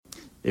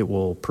it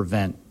will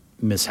prevent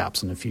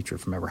mishaps in the future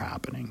from ever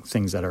happening.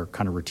 Things that are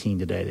kind of routine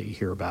today that you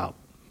hear about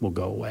will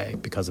go away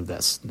because of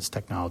this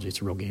technology.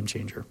 It's a real game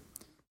changer.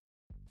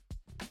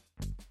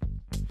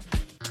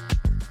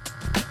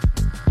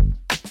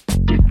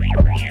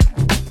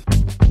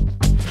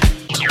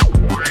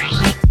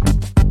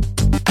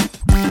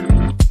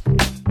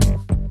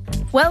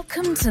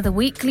 Welcome to the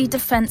Weekly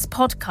Defence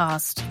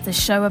Podcast, the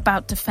show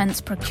about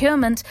defence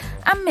procurement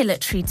and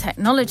military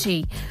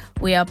technology.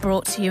 We are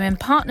brought to you in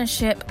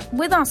partnership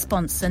with our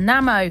sponsor,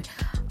 Nammo.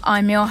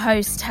 I'm your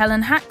host,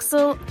 Helen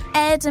Haxel,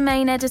 Air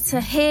Domain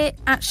Editor here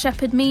at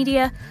Shepherd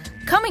Media,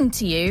 coming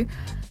to you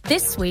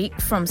this week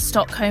from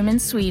Stockholm in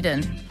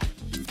Sweden.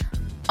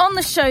 On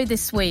the show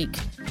this week,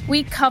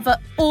 we cover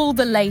all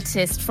the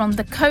latest from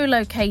the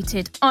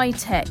co-located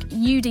ITEC,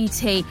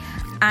 UDT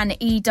and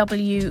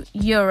EW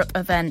Europe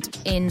event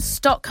in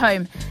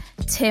Stockholm.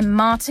 Tim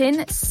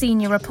Martin,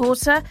 senior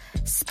reporter,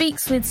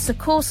 speaks with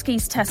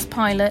Sikorsky's test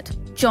pilot,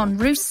 John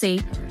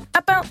Rusi,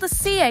 about the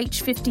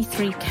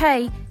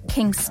CH-53K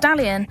King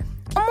Stallion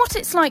and what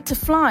it's like to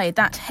fly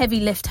that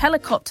heavy-lift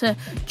helicopter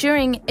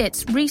during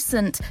its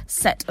recent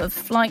set of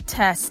flight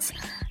tests.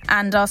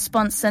 And our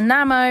sponsor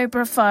Nammo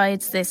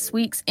provides this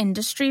week's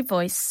Industry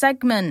Voice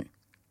segment.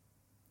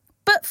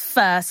 But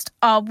first,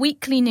 our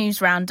weekly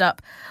news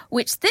roundup,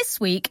 which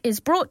this week is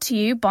brought to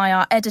you by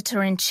our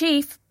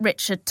editor-in-chief,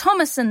 Richard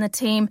Thomas, and the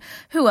team,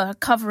 who are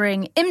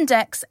covering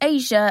IMDEX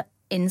Asia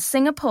in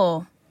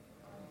Singapore.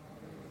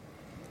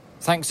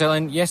 Thanks,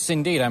 Ellen. Yes,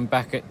 indeed, I'm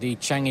back at the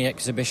Changi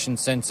Exhibition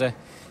Centre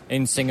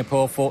in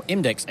Singapore for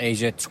IMDEX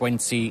Asia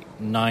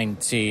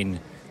 2019.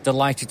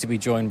 Delighted to be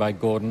joined by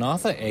Gordon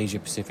Arthur,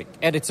 Asia-Pacific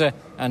editor,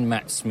 and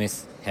Matt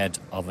Smith, head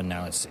of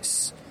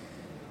analysis.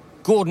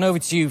 Gordon, over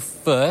to you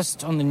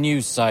first on the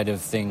news side of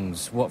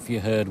things. What have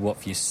you heard? What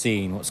have you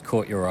seen? What's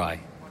caught your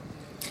eye?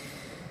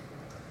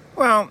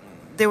 Well,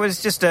 there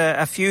was just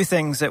a few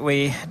things that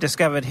we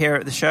discovered here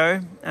at the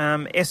show.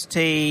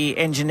 ST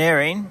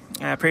Engineering,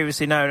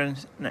 previously known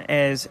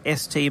as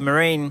ST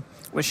Marine,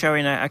 was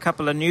showing a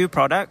couple of new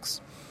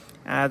products.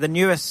 The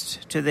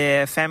newest to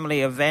their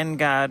family of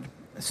Vanguard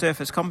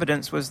surface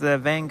competence was the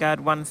Vanguard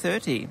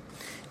 130.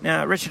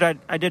 Now, Richard,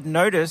 I did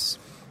notice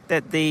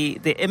that the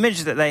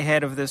image that they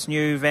had of this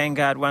new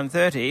Vanguard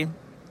 130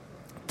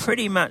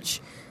 pretty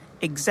much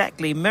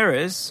exactly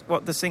mirrors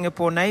what the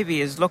Singapore Navy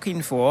is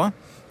looking for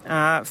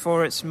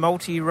its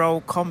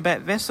multi-role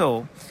combat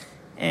vessel.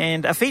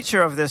 And a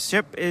feature of this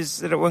ship is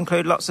that it will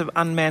include lots of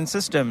unmanned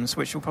systems,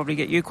 which will probably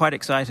get you quite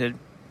excited.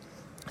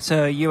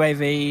 So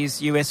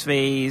UAVs,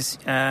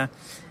 USVs,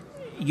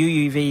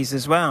 UUVs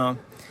as well.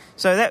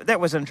 So that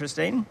was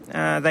interesting.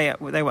 They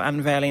were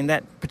unveiling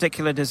that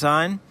particular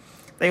design.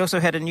 They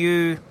also had a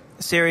new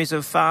series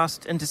of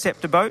fast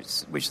interceptor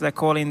boats, which they're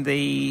calling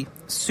the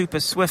Super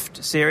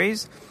Swift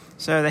series.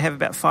 So they have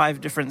about 5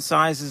 different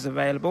sizes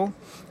available,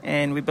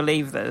 and we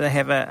believe that they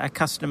have a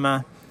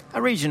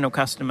regional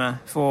customer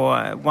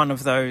for one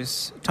of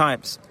those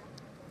types.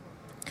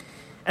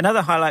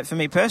 Another highlight for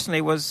me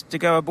personally was to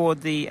go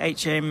aboard the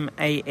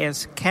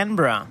HMAS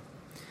Canberra.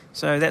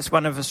 So that's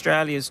one of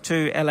Australia's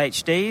 2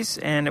 LHDs,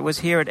 and it was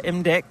here at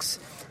IMDEX.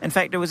 In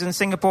fact, it was in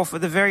Singapore for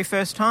the very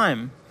first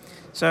time.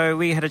 So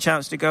we had a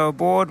chance to go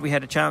aboard. We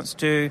had a chance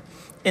to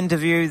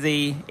interview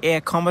the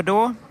Air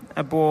Commodore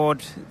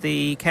aboard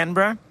the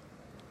Canberra.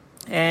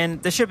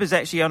 And the ship is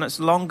actually on its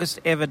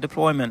longest ever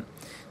deployment.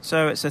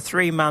 So it's a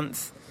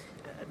 3-month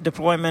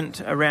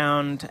deployment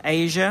around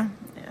Asia.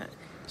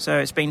 So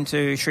it's been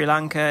to Sri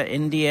Lanka,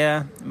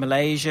 India,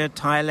 Malaysia,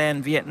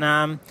 Thailand,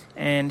 Vietnam,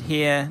 and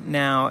here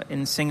now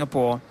in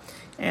Singapore.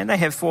 And they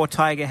have 4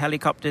 Tiger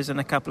helicopters and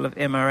a couple of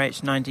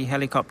MRH-90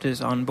 helicopters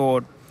on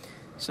board.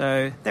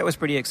 So that was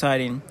pretty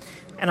exciting.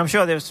 And I'm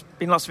sure there's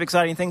been lots of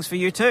exciting things for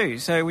you too.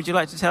 So would you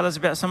like to tell us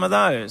about some of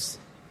those?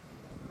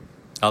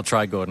 I'll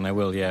try, Gordon. I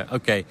will, yeah.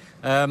 Okay.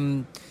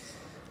 I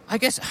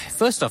guess,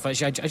 first off,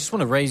 actually, I just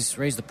want to raise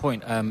the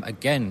point.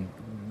 Again,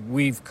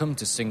 we've come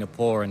to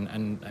Singapore,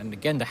 and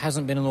again, there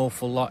hasn't been an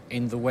awful lot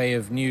in the way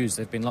of news.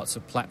 There have been lots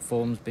of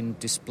platforms been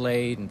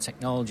displayed and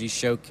technology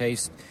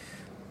showcased,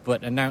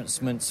 but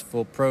announcements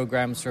for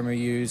programs from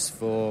reviews,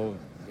 for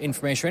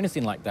information or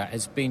anything like that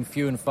has been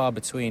few and far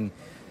between.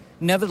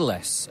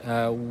 Nevertheless,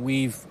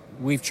 we've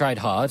tried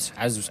hard,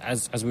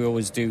 as we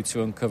always do,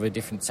 to uncover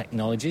different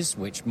technologies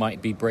which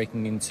might be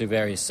breaking into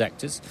various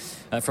sectors.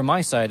 From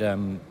my side, a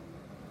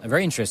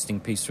very interesting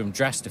piece from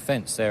Dras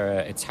Defence. They're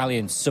an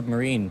Italian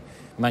submarine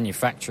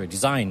manufacturer,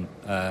 design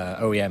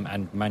OEM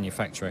and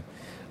manufacturer.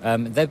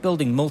 They're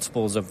building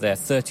multiples of their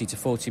 30 to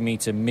 40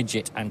 metre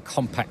midget and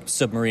compact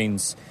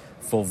submarines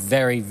for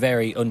very,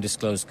 very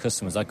undisclosed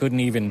customers. I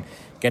couldn't even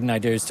get an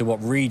idea as to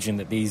what region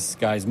that these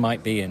guys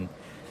might be in.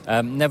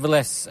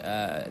 Nevertheless,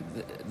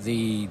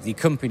 the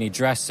company,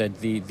 Dras, said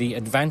the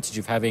advantage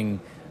of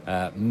having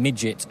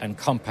midget and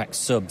compact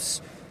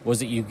subs was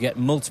that you get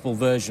multiple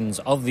versions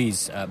of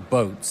these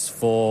boats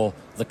for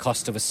the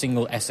cost of a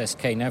single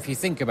SSK. Now, if you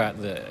think about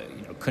the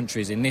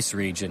countries in this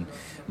region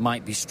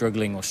might be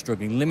struggling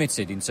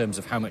limited in terms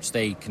of how much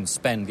they can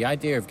spend, the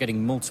idea of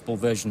getting multiple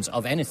versions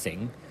of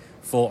anything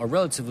for a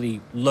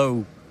relatively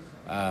low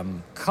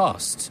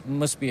cost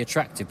must be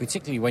attractive,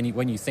 particularly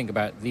when you think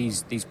about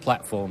these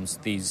platforms,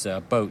 these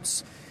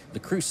boats. The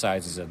crew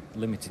sizes are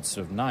limited to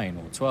sort of 9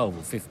 or 12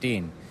 or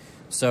 15.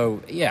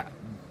 So, yeah,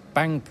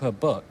 bang per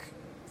buck,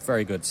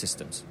 very good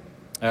systems.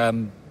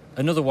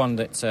 Another one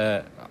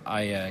that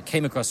I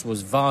came across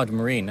was Vard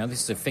Marine. Now,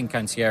 this is a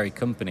Fincantieri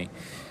company.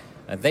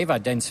 They've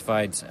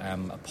identified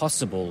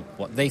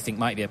what they think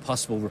might be a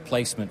possible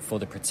replacement for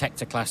the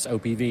Protector-class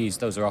OPVs.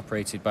 Those are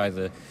operated by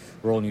the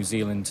Royal New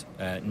Zealand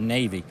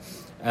Navy.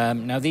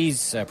 Now,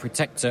 these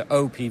Protector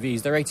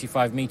OPVs, they're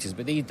 85 metres,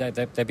 but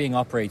they're being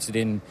operated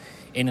in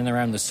and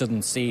around the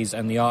southern seas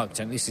and the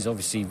Arctic. This is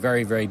obviously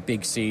very, very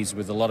big seas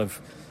with a lot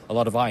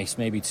of ice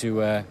maybe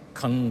to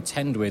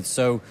contend with.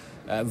 So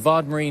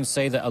Vard Marine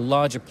say that a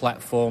larger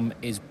platform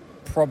is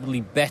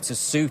probably better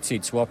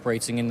suited to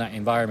operating in that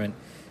environment,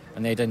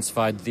 and they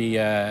identified the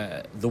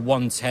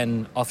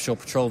 110 offshore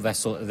patrol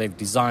vessel that they've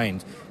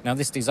designed. Now,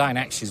 this design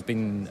actually has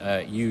been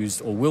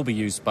used or will be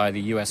used by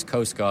the US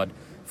Coast Guard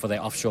for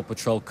their offshore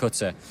patrol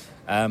cutter,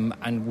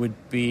 and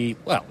would be,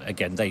 well,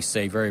 again, they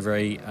say very,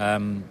 very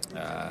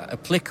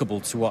applicable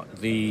to what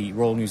the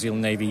Royal New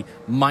Zealand Navy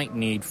might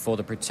need for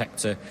the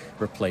Protector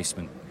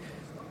replacement.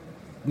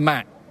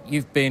 Matt,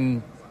 you've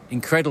been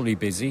incredibly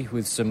busy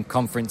with some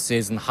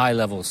conferences and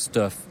high-level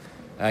stuff.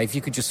 If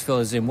you could just fill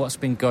us in, what's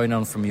been going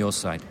on from your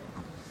side?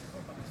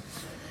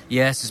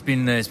 Yes, it's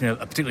been a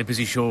particularly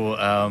busy show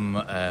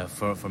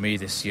for me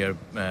this year.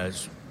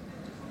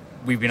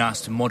 We've been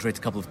asked to moderate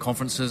a couple of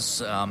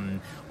conferences,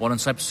 one on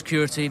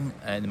cybersecurity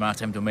in the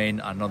maritime domain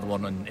and another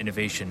one on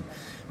innovation.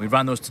 We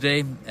ran those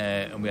today,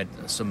 and we had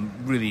some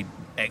really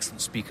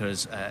excellent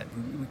speakers.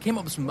 We came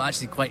up with some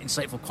actually quite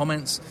insightful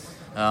comments.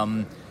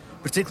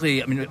 Particularly,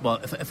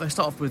 if I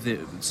start off with the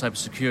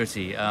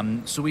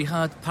cybersecurity, so we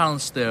had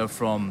panelists there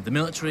from the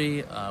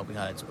military, we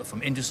had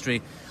from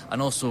industry,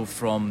 and also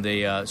from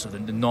the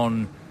the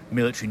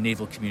non-military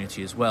naval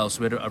community as well. So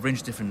we had a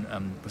range of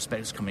different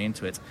perspectives coming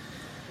into it.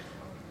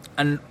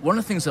 And one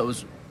of the things that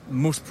was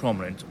most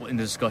prominent in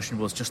the discussion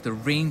was just the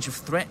range of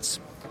threats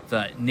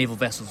that naval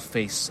vessels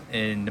face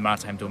in the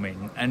maritime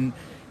domain. And,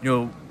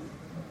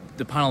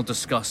 the panel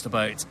discussed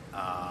about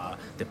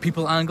the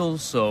people angle,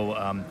 so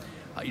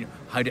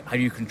how do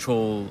you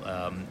control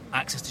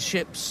access to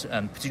ships,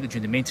 particularly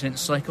during the maintenance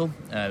cycle?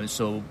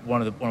 So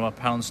one of our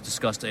panelists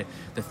discussed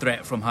the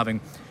threat from having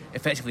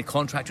effectively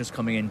contractors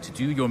coming in to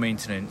do your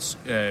maintenance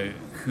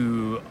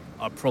who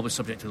are probably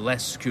subject to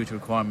less security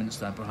requirements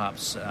than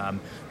perhaps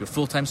your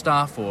full-time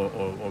staff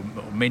or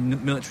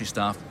main military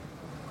staff.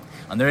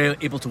 And they're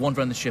able to wander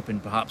around the ship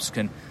and perhaps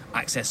can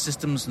access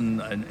systems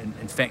and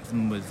infect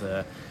them with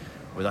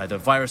either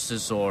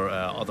viruses or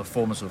other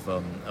forms of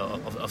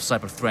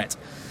cyber threat.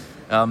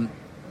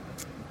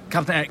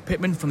 Captain Eric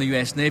Pittman from the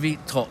US Navy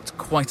talked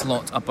quite a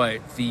lot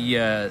about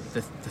the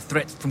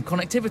threat from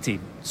connectivity.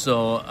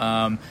 So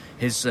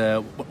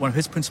one of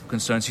his principal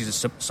concerns, he's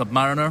a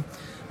submariner,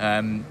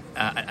 and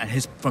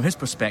from his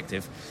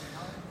perspective,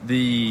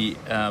 the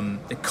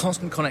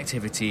constant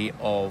connectivity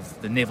of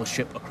the naval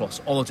ship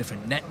across all the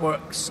different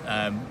networks,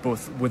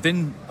 both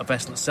within a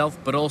vessel itself,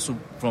 but also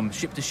from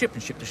ship to ship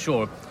and ship to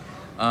shore,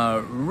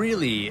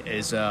 really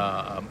is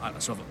a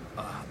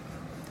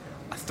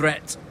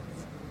threat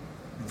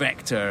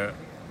vector.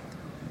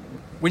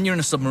 When you're in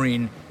a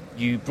submarine,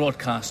 you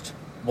broadcast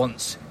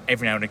once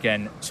every now and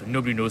again, so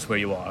nobody knows where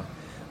you are,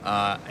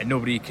 and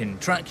nobody can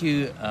track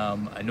you,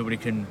 and nobody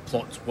can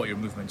plot what your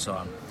movements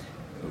are.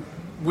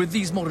 With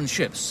these modern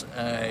ships,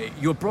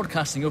 you're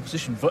broadcasting your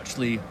position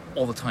virtually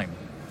all the time,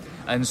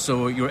 and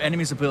so your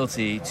enemy's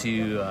ability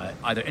to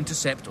either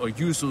intercept or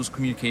use those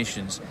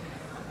communications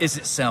is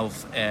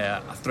itself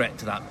a threat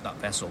to that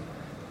vessel.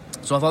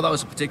 So I thought that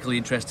was a particularly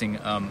interesting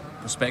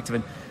perspective,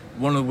 and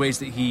one of the ways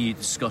that he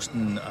discussed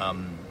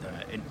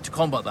to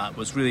combat that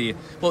was really,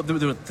 well,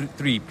 there were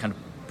three kind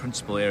of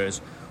principal areas.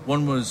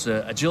 One was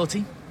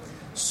agility,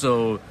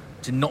 so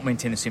to not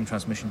maintain the same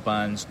transmission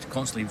bands, to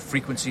constantly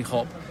frequency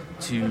hop,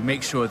 to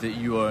make sure that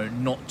you are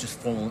not just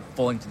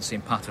falling to the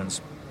same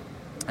patterns.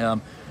 The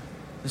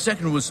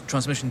second was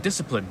transmission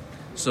discipline,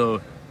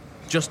 so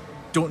just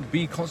don't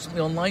be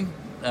constantly online.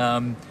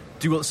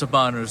 Do what the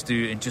submariners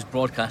do and just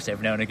broadcast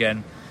every now and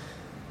again.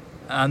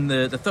 And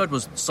the third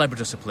was cyber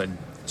discipline,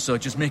 so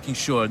just making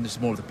sure, and this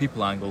is more of the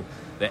people angle,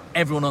 that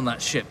everyone on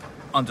that ship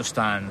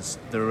understands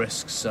the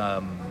risks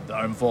that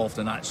are involved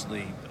in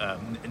actually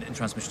in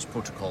transmissions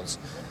protocols.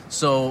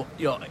 So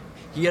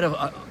he had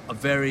a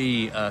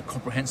very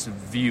comprehensive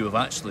view of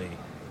actually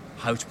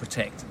how to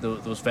protect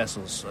those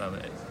vessels,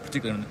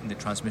 particularly in the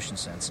transmission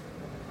sense.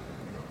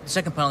 The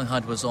second panel we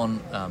had was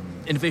on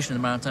innovation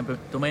in the maritime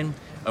domain.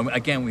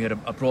 Again, we had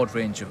a broad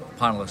range of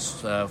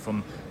panellists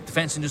from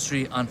defence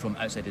industry and from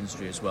outside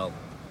industry as well.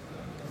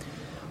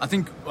 I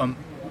think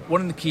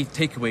one of the key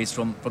takeaways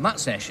from that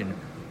session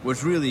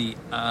was really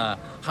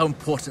how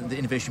important the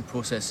innovation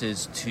process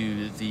is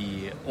to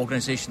the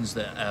organisations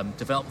that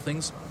develop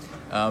things,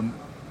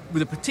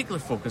 with a particular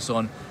focus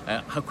on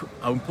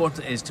how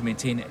important it is to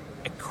maintain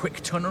a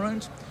quick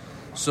turnaround.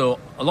 So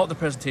a lot of the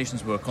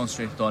presentations were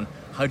concentrated on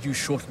how do you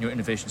shorten your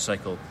innovation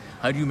cycle?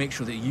 How do you make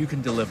sure that you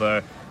can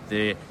deliver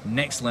the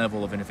next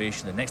level of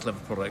innovation, the next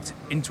level of product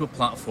into a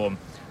platform?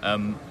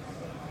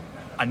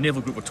 And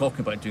Naval Group were talking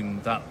about doing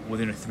that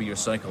within a 3-year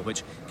cycle,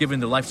 which, given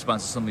the lifespans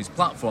of some of these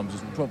platforms,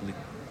 is probably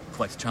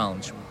quite a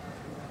challenge.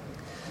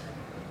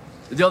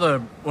 One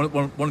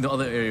of the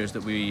other areas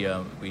that we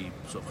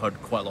sort of heard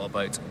quite a lot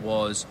about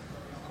was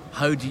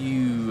how do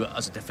you,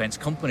 as a defence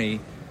company,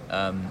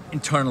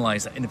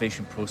 internalise that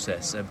innovation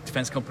process?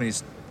 Defence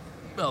companies,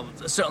 well,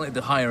 certainly at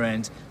the higher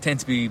end, tend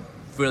to be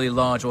fairly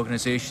large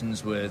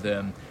organisations with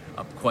a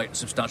quite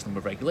substantial number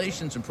of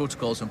regulations and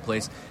protocols in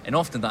place, and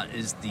often that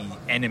is the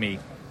enemy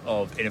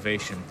of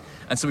innovation.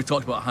 And so we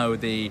talked about how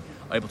they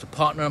are able to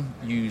partner,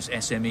 use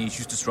SMEs,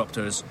 use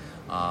disruptors,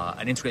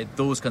 and integrate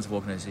those kinds of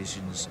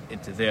organisations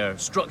into their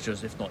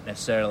structures, if not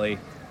necessarily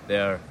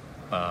their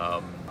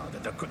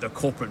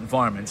corporate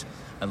environment,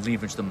 and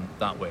leverage them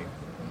that way.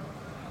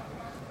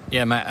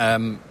 Yeah,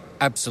 Matt,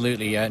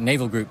 absolutely.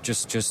 Naval Group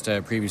just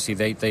previously,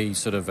 they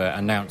sort of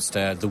announced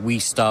the We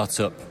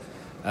Startup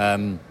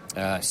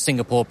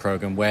Singapore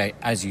program, where,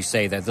 as you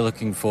say, they're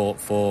looking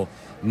for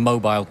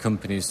mobile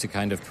companies to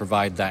kind of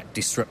provide that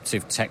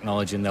disruptive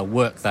technology, and they'll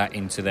work that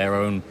into their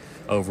own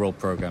overall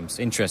programs.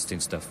 Interesting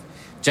stuff.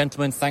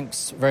 Gentlemen,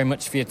 thanks very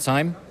much for your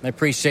time. I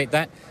appreciate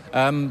that.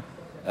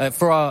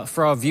 For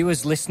our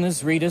viewers,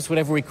 listeners, readers,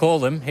 whatever we call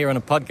them here on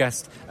a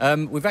podcast,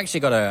 we've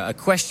actually got a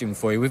question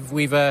for you.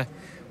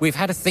 We've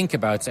had to think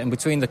about it, and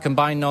between the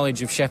combined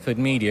knowledge of Shepherd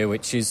Media,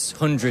 which is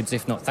hundreds,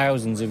 if not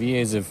thousands, of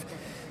years of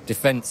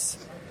defence,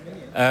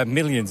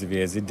 millions of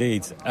years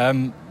indeed,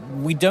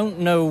 we don't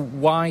know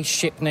why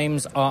ship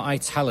names are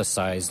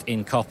italicised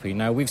in copy.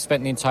 Now, we've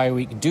spent the entire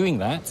week doing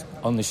that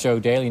on the show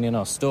daily and in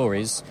our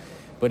stories,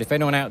 but if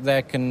anyone out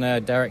there can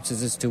direct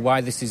us as to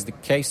why this is the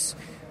case,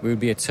 we would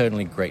be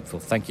eternally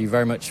grateful. Thank you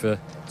very much for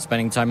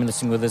spending time and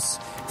listening with us.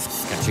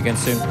 Catch you again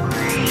soon.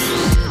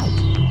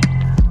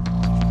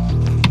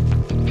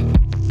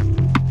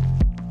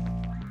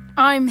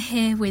 I'm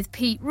here with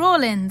Pete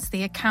Rawlins,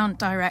 the account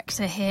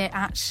director here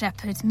at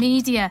Shepherd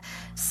Media.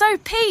 So,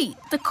 Pete,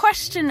 the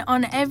question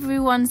on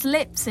everyone's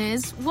lips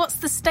is, what's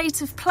the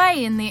state of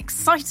play in the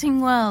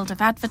exciting world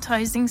of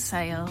advertising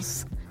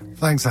sales?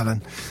 Thanks,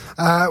 Helen.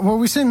 Well,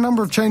 we've seen a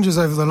number of changes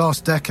over the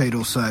last decade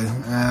or so,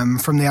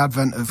 from the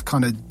advent of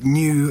kind of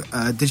new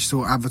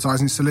digital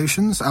advertising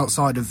solutions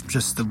outside of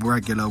just the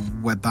regular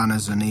web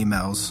banners and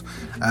emails,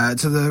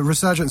 to the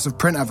resurgence of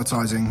print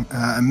advertising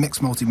and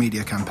mixed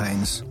multimedia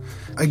campaigns.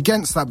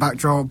 Against that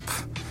backdrop,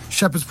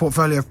 Shepherd's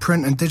portfolio of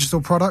print and digital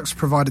products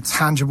provide a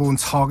tangible and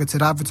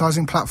targeted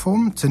advertising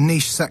platform to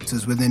niche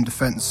sectors within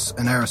defence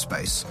and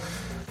aerospace.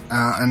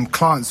 And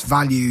clients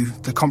value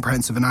the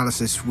comprehensive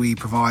analysis we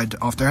provide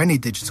after any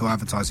digital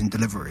advertising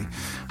delivery.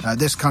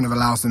 This kind of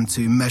allows them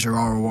to measure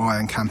ROI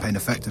and campaign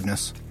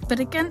effectiveness. But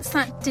against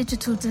that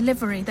digital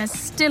delivery, there's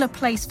still a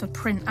place for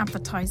print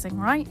advertising,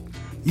 right?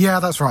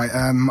 Yeah, that's right.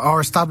 Our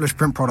established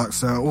print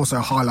products are also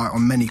a highlight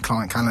on many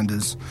client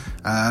calendars,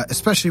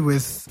 especially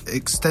with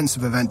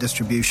extensive event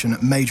distribution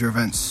at major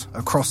events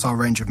across our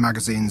range of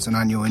magazines and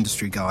annual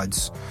industry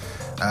guides,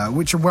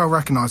 which are well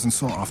recognised and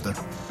sought after.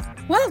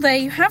 Well, there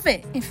you have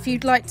it. If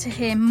you'd like to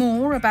hear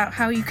more about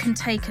how you can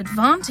take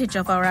advantage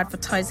of our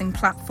advertising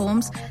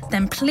platforms,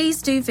 then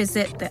please do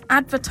visit the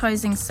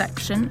advertising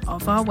section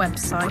of our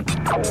website.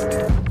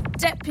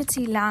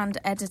 Deputy Land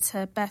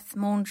Editor Beth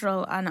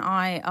Maundrell and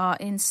I are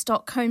in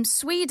Stockholm,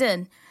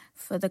 Sweden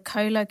for the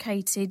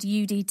co-located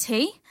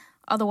UDT,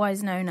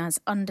 otherwise known as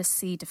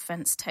Undersea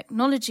Defence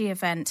Technology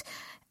event,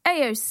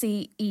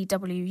 AOC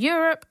EW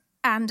Europe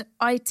and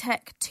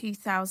ITEC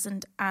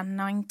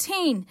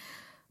 2019.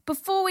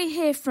 Before we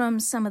hear from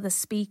some of the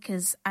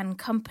speakers and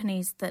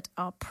companies that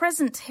are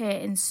present here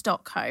in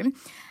Stockholm,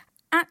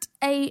 at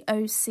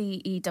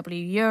AOC EW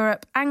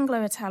Europe,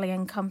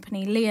 Anglo-Italian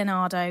company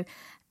Leonardo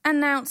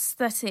announced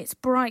that its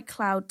Bright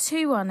Cloud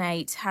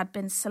 218 had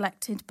been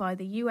selected by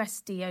the US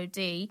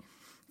DoD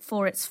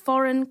for its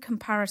foreign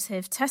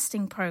comparative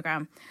testing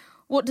program.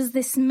 What does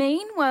this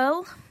mean?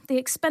 Well, the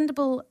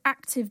expendable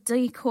active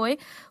decoy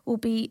will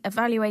be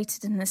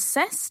evaluated and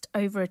assessed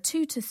over a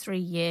 2 to 3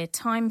 year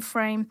time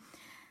frame.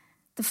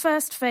 The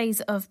first phase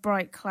of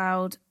Bright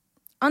Cloud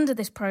under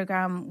this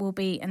program will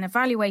be an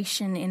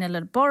evaluation in a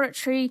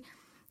laboratory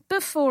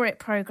before it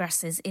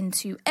progresses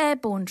into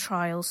airborne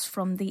trials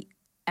from the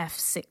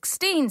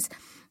F-16s.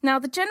 Now,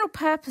 the general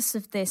purpose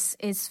of this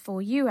is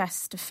for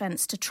US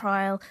defence to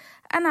trial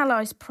and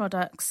allies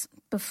products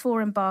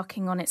before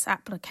embarking on its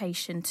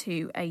application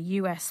to a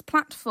US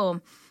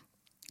platform.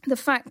 The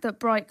fact that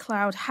Bright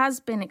Cloud has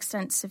been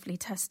extensively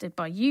tested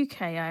by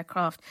UK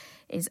aircraft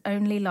is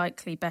only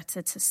likely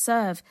better to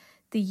serve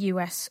the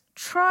US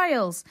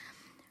trials.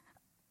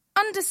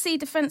 Undersea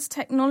defence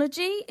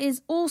technology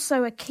is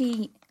also a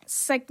key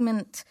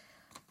segment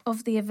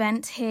of the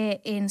event here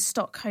in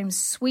Stockholm,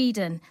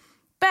 Sweden.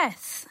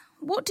 Beth,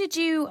 what did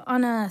you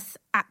unearth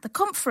at the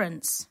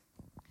conference?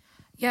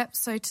 Yep,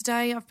 so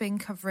today I've been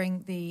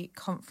covering the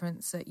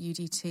conference at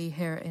UDT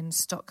here in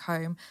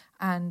Stockholm,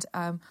 and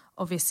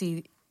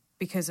Obviously,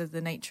 because of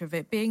the nature of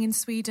it being in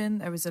Sweden,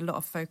 there was a lot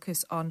of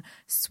focus on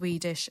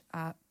Swedish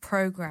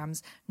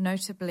programs.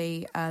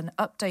 Notably, an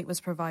update was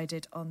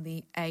provided on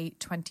the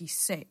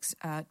A26,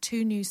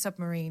 2 new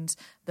submarines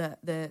that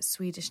the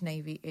Swedish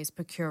Navy is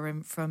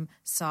procuring from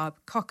Saab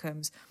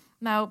Kockums.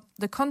 Now,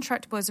 the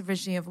contract was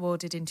originally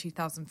awarded in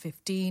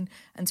 2015,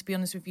 and to be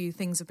honest with you,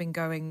 things have been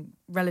going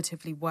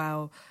relatively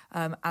well,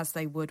 as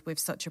they would with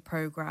such a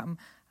programme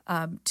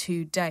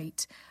to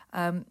date.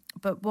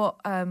 But what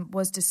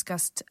was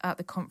discussed at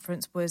the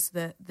conference was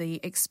that the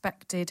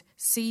expected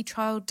sea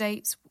trial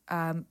dates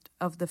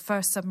of the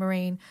first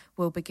submarine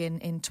will begin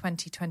in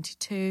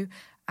 2022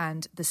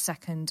 and the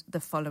second the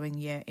following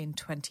year in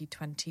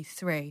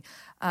 2023.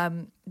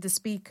 The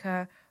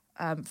speaker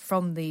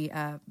from the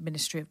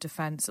Ministry of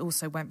Defence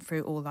also went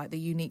through all the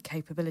unique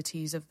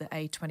capabilities of the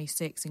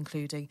A26,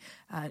 including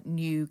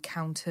new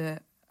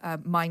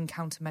mine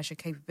countermeasure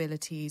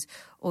capabilities,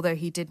 although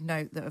he did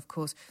note that, of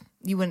course,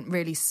 you wouldn't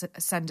really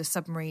send a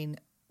submarine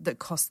that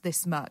costs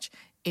this much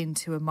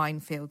into a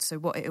minefield. So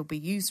what it'll be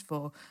used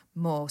for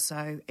more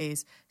so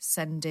is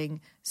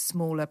sending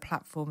smaller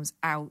platforms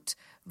out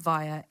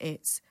via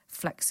its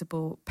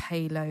flexible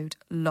payload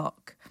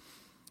lock.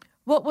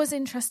 What was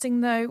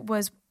interesting, though,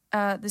 was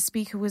the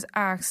speaker was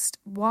asked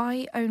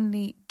why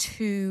only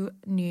 2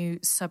 new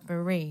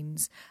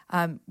submarines,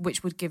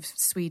 which would give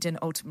Sweden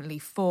ultimately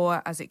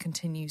 4 as it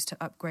continues to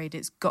upgrade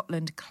its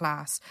Gotland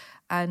class.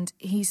 And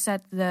he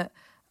said that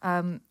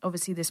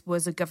obviously this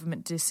was a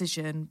government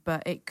decision,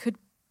 but it could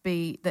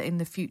be that in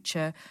the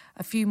future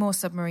a few more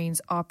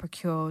submarines are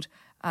procured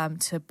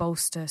to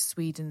bolster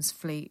Sweden's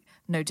fleet.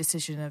 No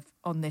decision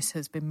on this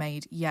has been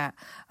made yet,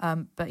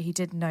 but he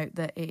did note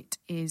that it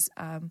is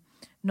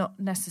not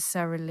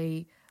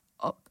necessarily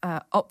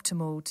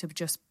optimal to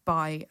just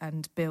buy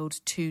and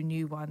build 2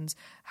 new ones.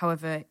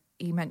 However,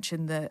 he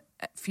mentioned that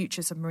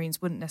future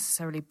submarines wouldn't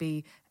necessarily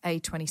be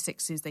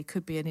A26s. They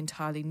could be an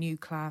entirely new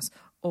class,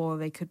 or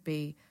they could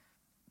be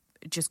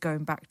just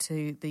going back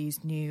to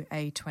these new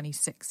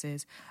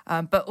A26s.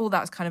 But all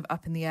that's kind of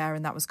up in the air,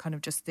 and that was kind of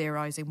just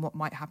theorising what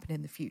might happen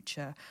in the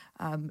future.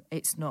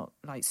 It's not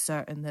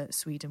certain that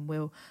Sweden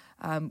will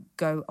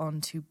go on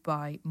to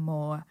buy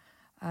more.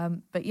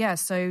 But yeah,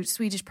 so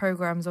Swedish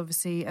program's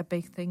obviously a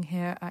big thing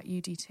here at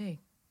UDT.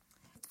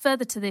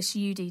 Further to this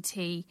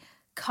UDT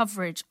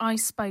coverage, I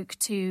spoke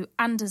to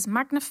Anders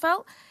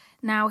Magnefelt.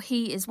 Now,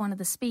 he is one of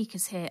the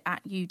speakers here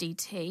at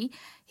UDT.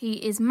 He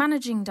is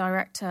Managing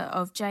Director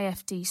of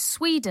JFD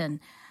Sweden,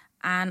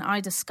 and I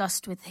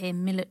discussed with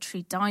him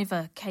military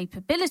diver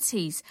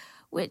capabilities,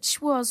 which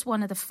was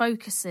one of the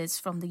focuses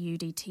from the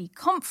UDT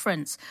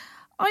conference.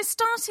 I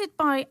started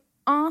by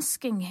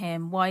asking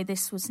him why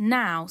this was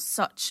now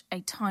such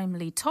a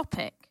timely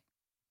topic.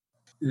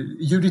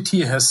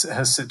 UDT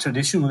has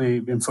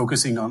traditionally been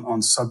focusing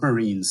on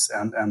submarines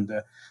and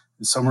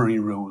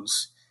submarine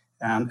rules,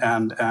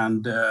 and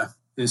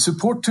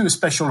support to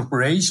special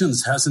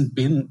operations hasn't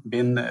been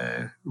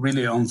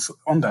really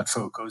on that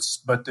focus.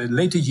 But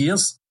later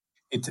years,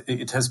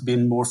 it has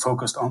been more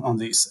focused on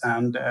this,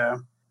 and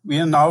we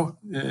are now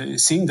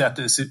seeing that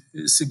there's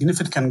a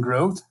significant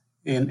growth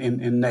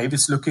in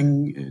navies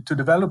looking to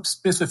develop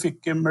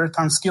specific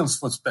maritime skills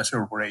for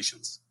special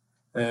operations,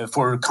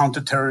 for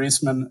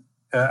counterterrorism and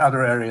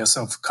other areas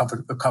of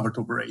covert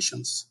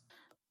operations.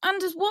 And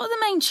what are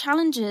the main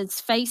challenges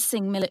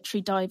facing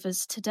military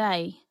divers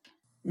today?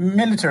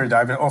 Military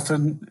divers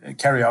often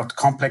carry out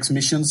complex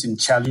missions in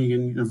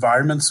challenging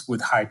environments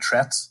with high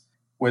threats,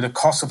 where the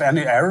cost of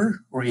any error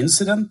or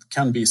incident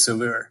can be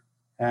severe.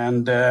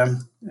 And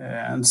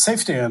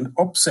safety and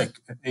OPSEC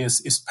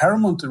is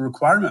paramount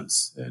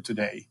requirements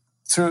today.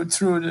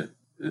 Through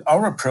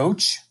our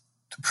approach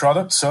to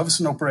product, service,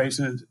 and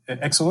operation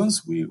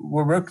excellence, we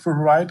work to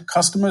provide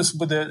customers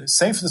with the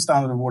safest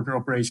standard of water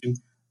operation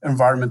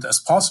environment as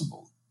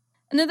possible.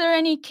 And are there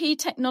any key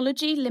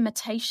technology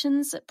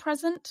limitations at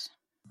present?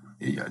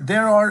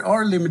 There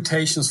are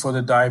limitations for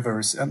the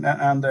divers,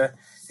 and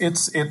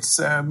it's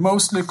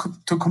mostly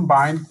to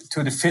combine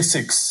to the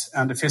physics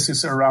and the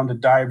physics around the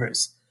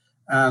divers,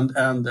 and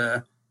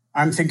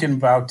I'm thinking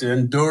about the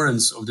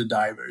endurance of the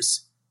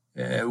divers.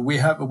 We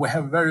have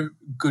very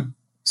good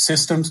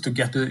systems to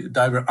get the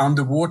diver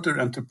underwater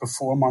and to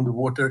perform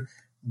underwater,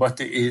 but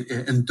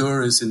the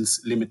endurance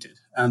is limited,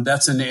 and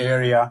that's an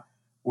area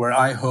where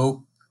I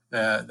hope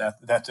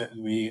that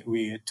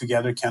we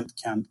together can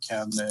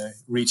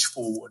reach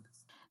forward.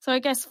 So I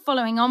guess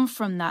following on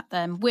from that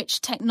then,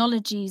 which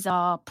technologies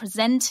are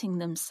presenting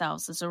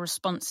themselves as a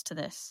response to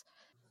this?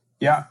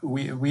 Yeah,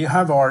 we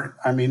have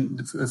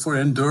for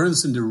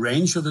endurance and the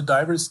range of the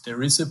divers,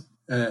 there is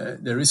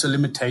a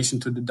limitation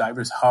to the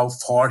divers how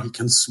far he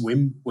can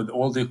swim with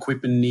all the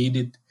equipment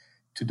needed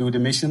to do the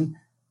mission.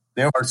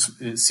 There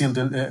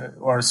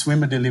are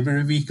swimmer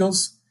delivery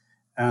vehicles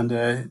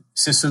and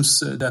systems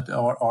that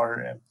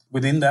are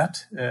within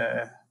that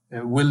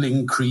will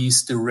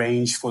increase the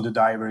range for the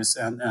divers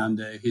and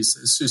his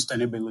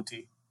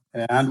sustainability.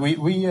 And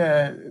we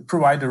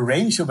provide a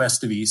range of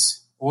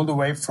SDVs, all the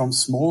way from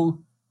small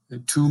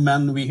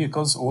two-man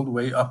vehicles all the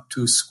way up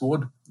to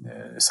squad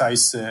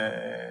size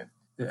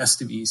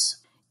SDVs.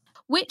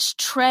 Which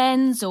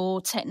trends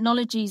or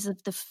technologies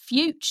of the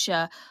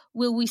future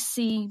will we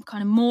see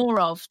kind of more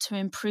of to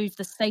improve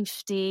the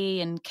safety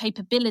and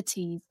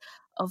capabilities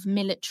of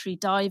military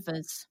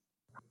divers?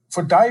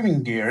 For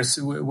diving gears,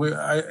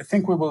 I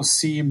think we will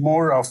see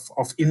more of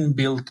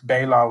inbuilt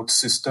bailout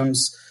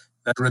systems,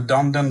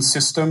 redundant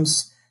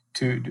systems,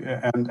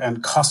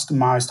 and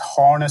customized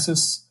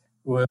harnesses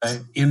with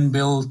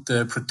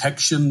inbuilt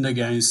protection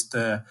against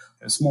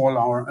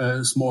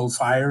small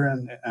fire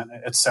and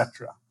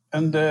etc.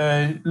 And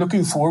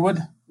looking forward,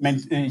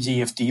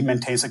 GFD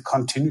maintains a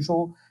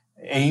continual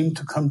aim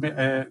to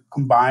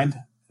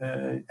combine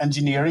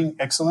engineering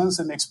excellence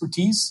and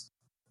expertise.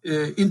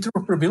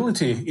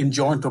 Interoperability in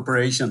joint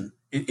operation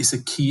is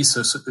a key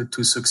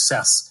to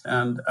success.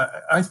 And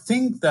I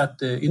think that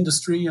the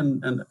industry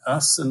and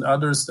us and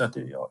others that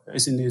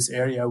is in this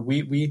area,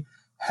 we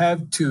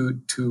have to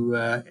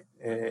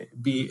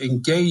be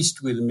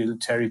engaged with the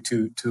military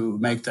to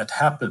make that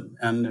happen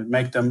and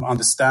make them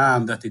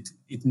understand that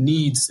it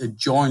needs a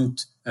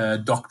joint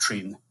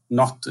doctrine,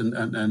 not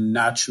a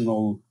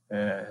national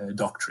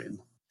doctrine.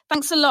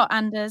 Thanks a lot,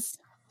 Anders.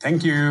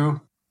 Thank you.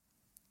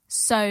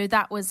 So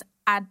that was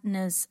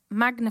Anders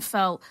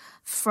Magnefelt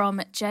from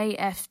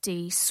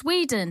JFD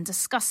Sweden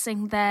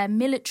discussing their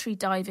military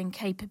diving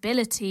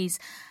capabilities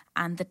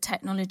and the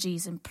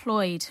technologies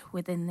employed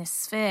within this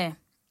sphere.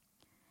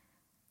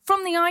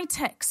 From the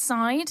IMDEX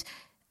side,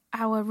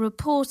 our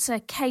reporter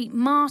Kate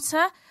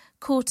Marta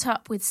caught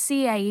up with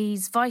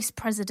CAE's Vice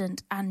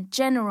President and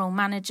General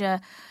Manager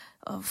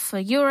for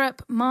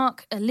Europe,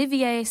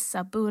 Marc-Olivier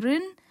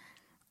Sabourin,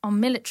 on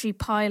military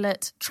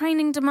pilot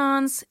training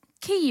demands,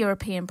 key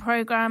European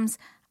programmes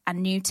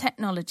and new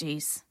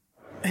technologies.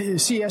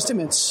 CAE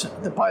estimates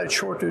the pilot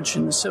shortage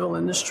in the civil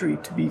industry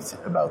to be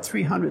about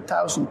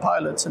 300,000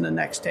 pilots in the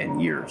next 10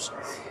 years.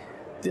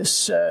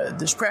 This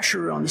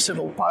pressure on the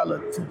civil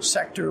pilot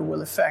sector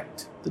will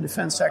affect the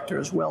defence sector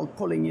as well,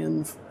 pulling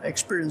in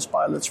experienced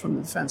pilots from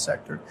the defence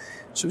sector.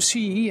 So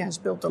CAE has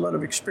built a lot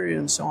of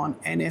experience on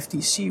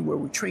NFTC, where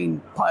we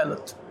train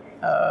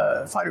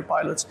fighter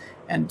pilots,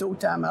 and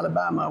Dothan,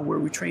 Alabama, where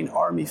we train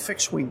Army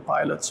fixed-wing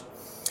pilots,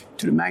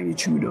 to the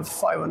magnitude of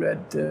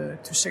 500 to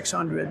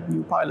 600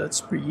 new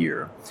pilots per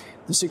year.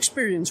 This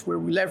experience, where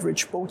we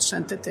leverage both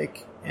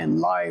synthetic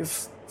and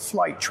live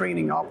flight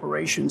training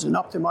operations and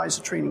optimize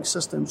the training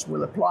systems,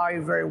 will apply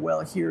very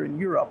well here in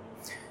Europe,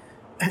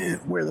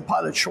 where the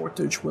pilot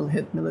shortage will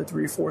hit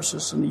military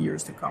forces in the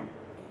years to come.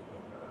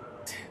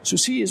 So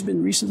CAE has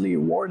been recently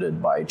awarded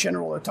by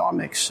General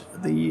Atomics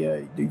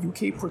the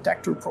UK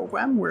Protector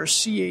Programme, where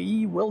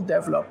CAE will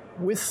develop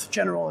with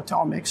General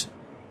Atomics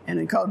and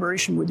in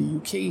collaboration with the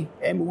UK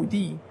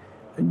MOD,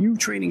 a new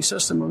training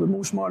system, or the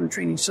most modern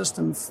training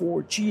system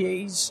for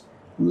GA's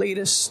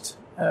latest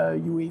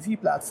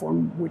UAV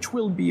platform, which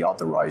will be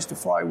authorized to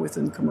fly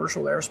within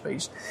commercial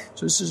airspace.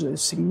 So this is a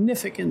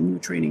significant new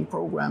training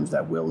program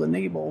that will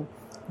enable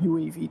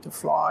UAV to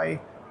fly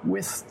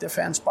with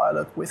defense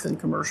pilot within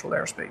commercial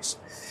airspace.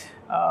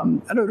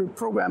 Another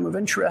program of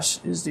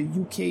interest is the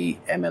UK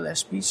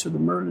MLSP, so the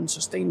Merlin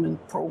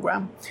Sustainment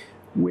Program,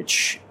 for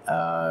which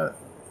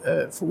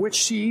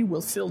CAE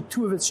will fill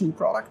two of its new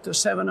products, the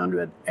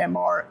 700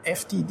 MR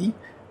FTD,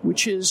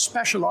 which is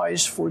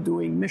specialized for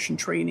doing mission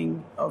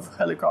training of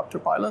helicopter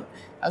pilot,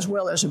 as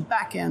well as a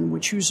back-end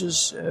which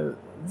uses a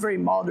very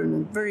modern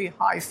and very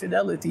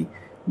high-fidelity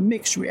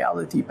mixed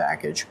reality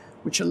package,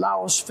 which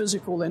allows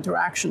physical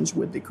interactions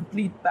with the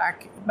complete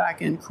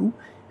back-end crew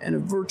and a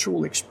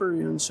virtual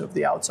experience of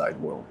the outside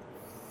world.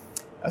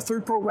 A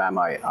third program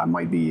I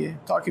might be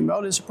talking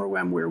about is a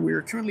program where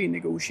we're currently in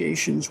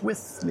negotiations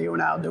with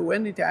Leonardo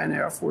and the Italian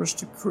Air Force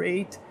to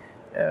create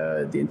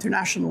the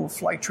International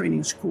Flight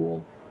Training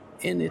School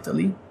in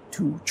Italy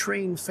to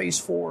train Phase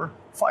 4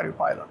 fighter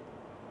pilot.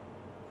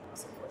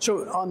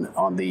 So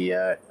on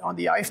the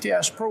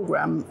IFTS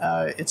program,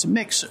 it's a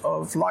mix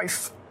of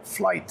live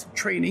flight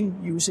training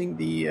using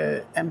the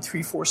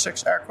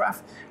M346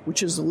 aircraft,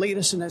 which is the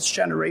latest in its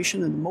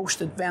generation and the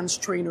most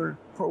advanced trainer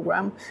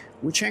program,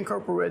 which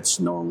incorporates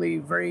not only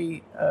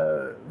very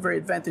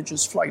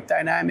advantageous flight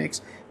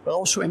dynamics, but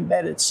also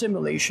embedded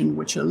simulation,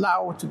 which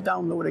allow to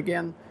download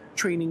again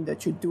training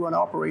that you do on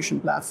operation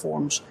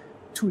platforms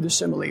to the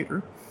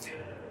simulator.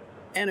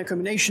 And a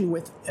combination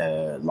with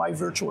live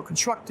virtual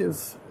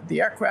constructive,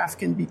 the aircraft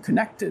can be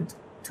connected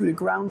to the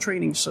ground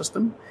training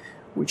system,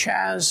 which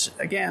has,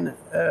 again,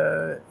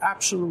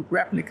 absolute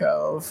replica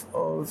of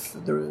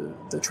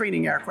the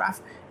training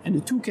aircraft, and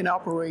the two can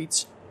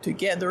operate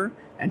together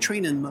and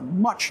train in a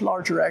much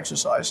larger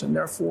exercise, and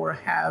therefore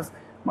have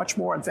much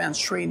more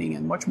advanced training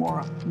and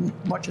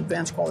much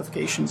advanced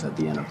qualifications at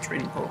the end of the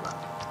training program.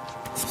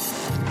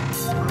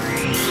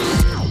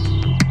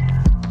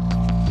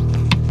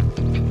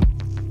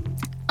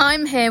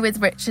 I'm here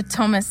with Richard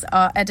Thomas,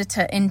 our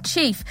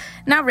editor-in-chief.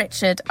 Now,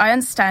 Richard, I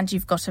understand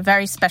you've got a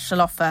very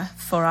special offer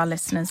for our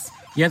listeners.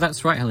 Yeah,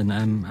 that's right, Helen.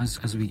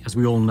 As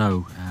we all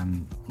know,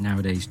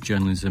 nowadays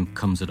journalism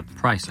comes at a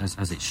price,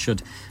 as it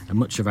should. And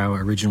much of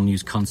our original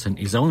news content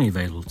is only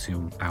available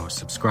to our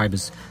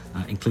subscribers,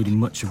 including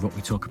much of what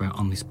we talk about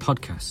on this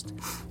podcast.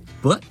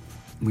 But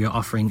we are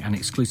offering an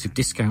exclusive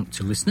discount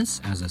to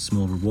listeners as a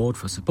small reward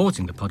for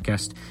supporting the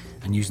podcast,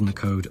 and using the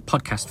code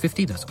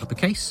podcast50, that's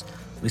uppercase,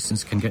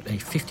 listeners can get a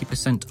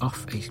 50%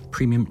 off a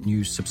premium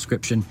news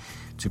subscription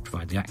to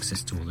provide the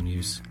access to all the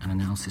news and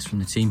analysis from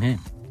the team here.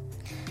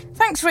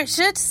 Thanks,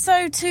 Richard.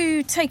 So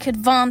to take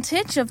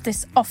advantage of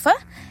this offer,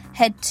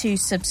 head to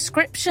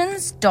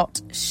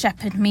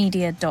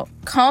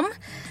subscriptions.shepherdmedia.com,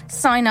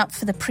 sign up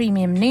for the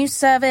premium news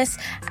service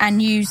and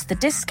use the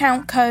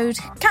discount code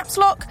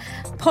CAPSLOCK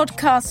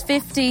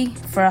podcast50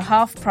 for a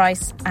half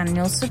price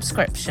annual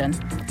subscription.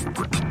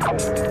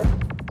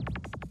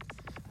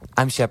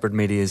 I'm Shepherd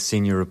Media's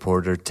senior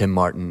reporter Tim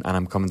Martin, and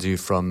I'm coming to you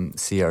from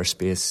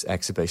Cyberspace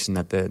exhibition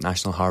at the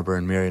National Harbour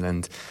in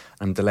Maryland.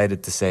 I'm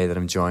delighted to say that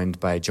I'm joined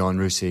by John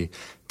Rucci,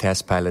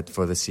 test pilot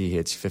for the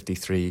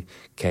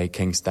CH-53K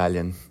King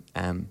Stallion.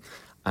 And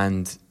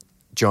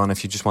John,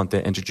 if you just want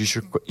to introduce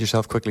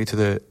yourself quickly to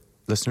the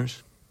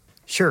listeners.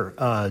 Sure.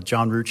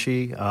 John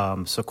Rucci,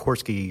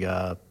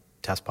 Sikorsky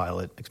test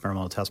pilot,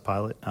 experimental test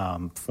pilot,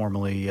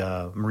 formerly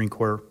Marine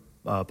Corps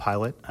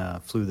pilot,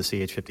 flew the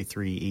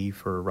CH-53E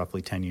for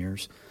roughly 10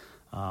 years,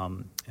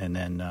 and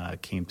then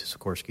came to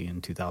Sikorsky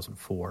in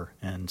 2004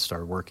 and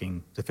started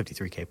working the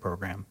 53K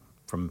program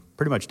from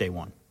pretty much day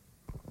one.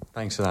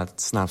 Thanks for that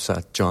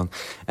snapshot, John.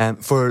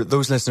 For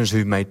those listeners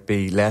who might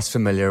be less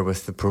familiar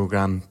with the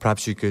programme,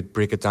 perhaps you could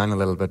break it down a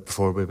little bit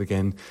before we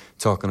begin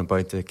talking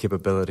about the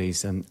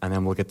capabilities, and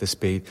then we'll get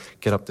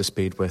up to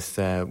speed with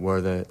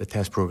where the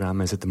test programme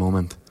is at the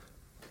moment.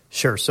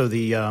 Sure. So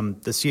the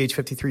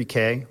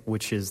CH-53K,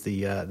 which is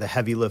the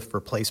heavy lift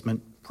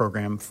replacement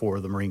program for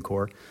the Marine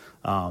Corps,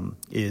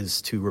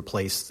 is to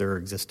replace their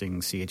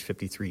existing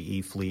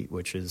CH-53E fleet,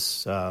 which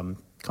is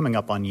coming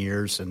up on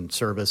years in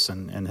service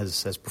and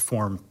has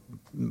performed,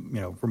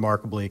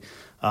 remarkably,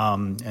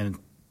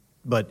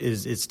 but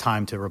it's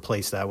time to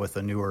replace that with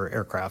a newer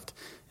aircraft.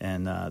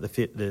 And the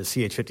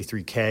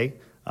CH-53K,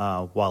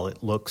 while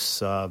it looks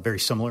very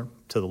similar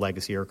to the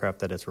legacy aircraft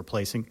that it's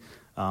replacing,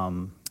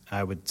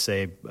 I would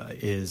say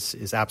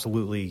is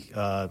absolutely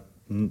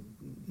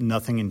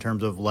nothing in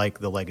terms of like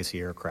the legacy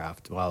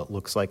aircraft. While it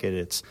looks like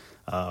it's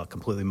a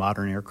completely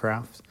modern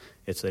aircraft,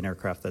 it's an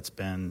aircraft that's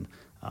been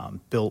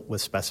built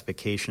with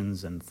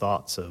specifications and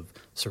thoughts of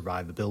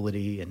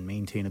survivability and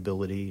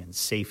maintainability and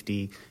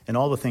safety and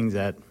all the things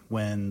that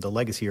when the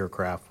legacy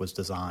aircraft was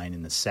designed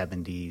in the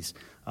 70s,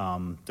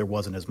 there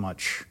wasn't as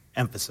much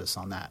emphasis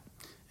on that.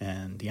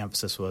 And the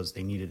emphasis was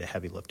they needed a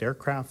heavy lift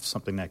aircraft,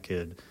 something that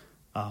could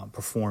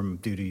perform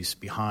duties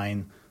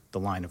behind the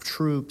line of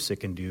troops. It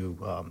can do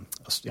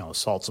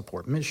assault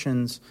support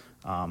missions,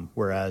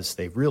 whereas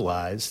they've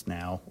realized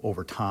now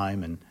over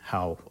time and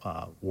how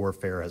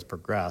warfare has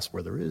progressed,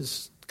 where there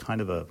is kind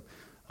of a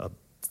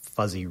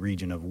fuzzy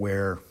region of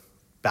where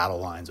battle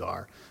lines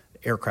are.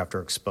 Aircraft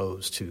are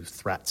exposed to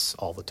threats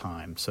all the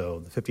time. So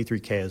the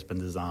 53K has been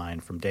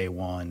designed from day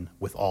one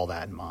with all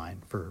that in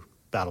mind for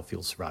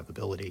battlefield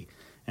survivability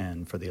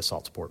and for the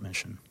assault support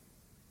mission.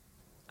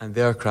 And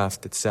the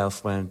aircraft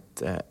itself went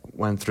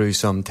through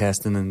some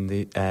testing in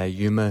the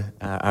Yuma,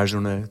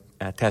 Arizona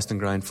testing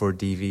ground for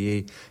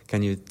DVE.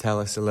 Can you tell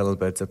us a little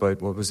bit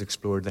about what was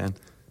explored then?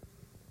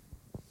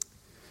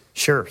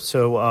 Sure.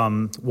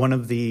 So one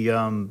of the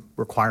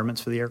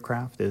requirements for the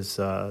aircraft is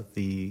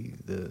the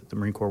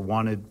Marine Corps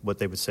wanted what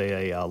they would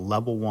say a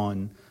level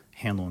 1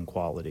 handling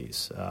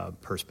qualities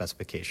per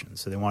specification.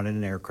 So they wanted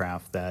an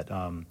aircraft that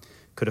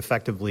could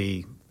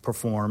effectively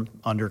perform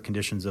under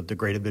conditions of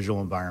degraded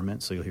visual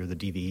environment. So you'll hear the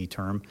DVE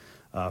term.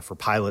 For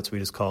pilots, we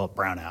just call it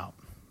brownout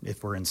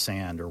if we're in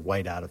sand, or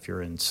whiteout if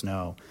you're in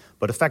snow.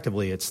 But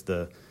effectively, it's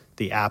the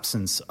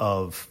absence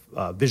of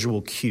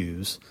visual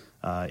cues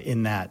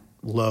in that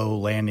low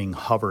landing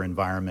hover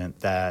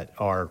environment that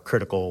are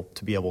critical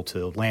to be able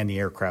to land the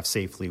aircraft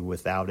safely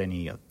without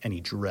any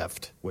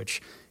drift,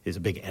 which is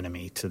a big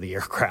enemy to the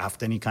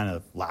aircraft. Any kind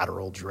of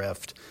lateral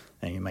drift,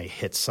 and you may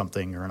hit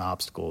something or an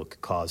obstacle, it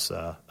could cause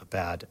a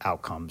bad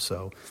outcome.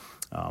 So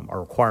our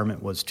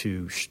requirement was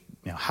to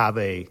have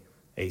a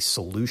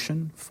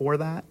solution for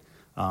that.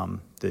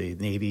 The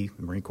Navy,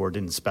 the Marine Corps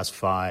didn't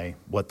specify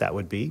what that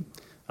would be.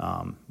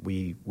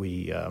 We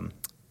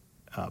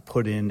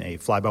put in a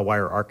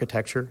fly-by-wire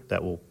architecture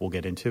that we'll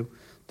get into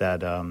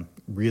that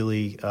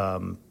really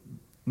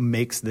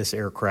makes this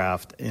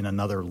aircraft in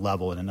another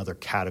level, in another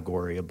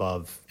category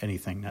above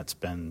anything that's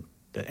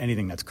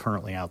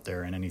currently out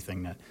there, and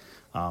anything that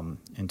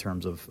in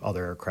terms of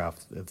other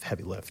aircraft, of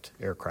heavy lift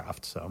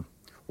aircraft, so,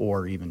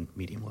 or even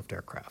medium lift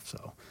aircraft.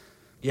 So.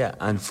 Yeah,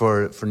 and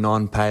for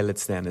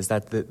non-pilots then, is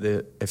that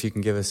the if you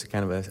can give us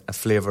kind of a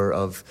flavour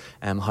of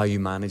how you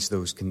manage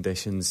those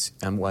conditions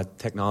and what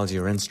technology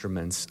or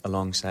instruments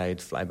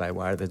alongside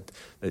fly-by-wire that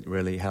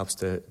really helps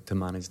to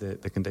manage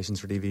the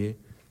conditions for DVE?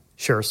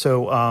 Sure.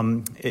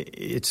 So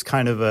it's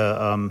kind of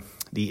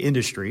the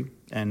industry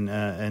and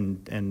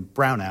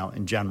brownout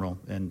in general,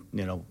 and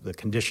the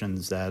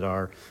conditions that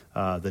are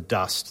the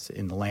dust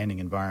in the landing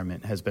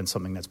environment has been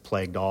something that's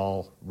plagued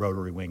all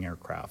rotary wing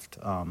aircraft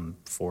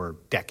for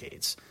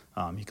decades.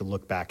 You can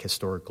look back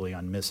historically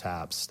on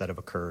mishaps that have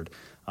occurred.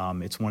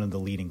 It's one of the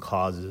leading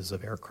causes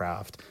of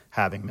aircraft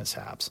having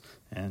mishaps,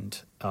 and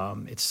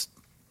it's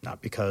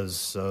not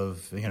because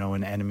of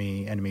an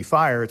enemy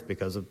fire. It's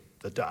because of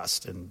the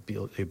dust and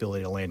the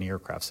ability to land the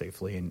aircraft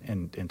safely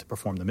and to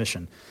perform the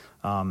mission.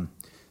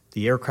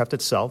 The aircraft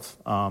itself,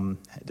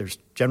 there's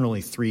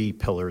generally three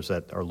pillars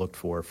that are looked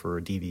for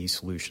a DVE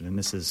solution, and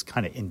this is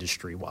kind of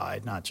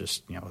industry-wide, not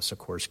just a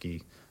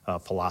Sikorsky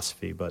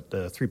philosophy, but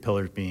the three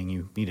pillars being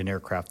you need an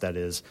aircraft that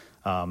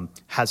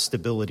has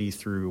stability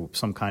through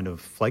some kind of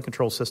flight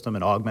control system,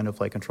 an augmented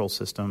flight control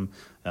system.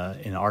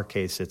 In our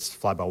case, it's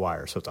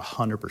fly-by-wire, so it's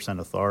 100%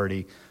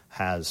 authority,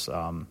 has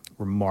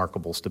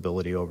remarkable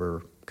stability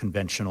over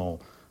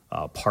conventional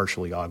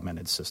partially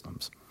augmented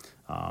systems.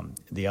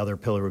 The other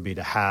pillar would be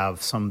to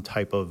have some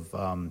type of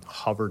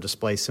hover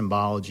display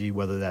symbology,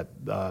 whether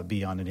that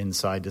be on an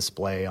inside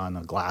display, on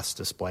a glass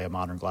display, a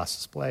modern glass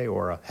display,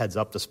 or a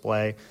heads-up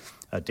display,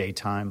 a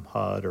daytime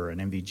HUD or an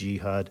MVG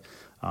HUD.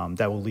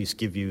 That will at least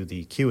give you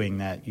the cueing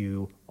that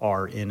you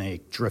are in a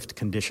drift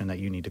condition that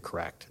you need to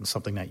correct, and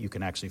something that you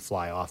can actually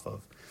fly off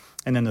of.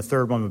 And then the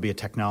third one would be a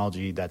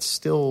technology that's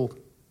still,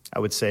 I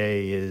would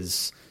say,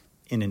 is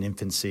in an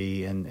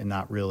infancy and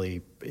not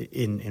really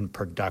in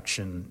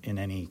production in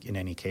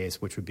any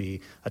case, which would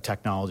be a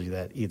technology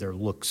that either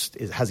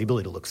has the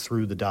ability to look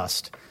through the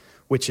dust,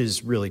 which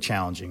is really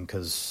challenging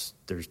because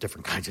there's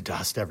different kinds of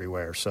dust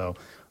everywhere. So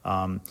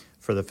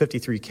for the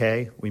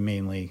 53K, we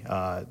mainly,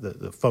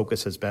 the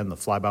focus has been the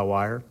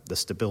fly-by-wire, the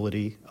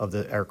stability of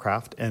the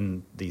aircraft,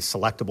 and the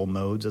selectable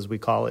modes, as we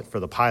call it, for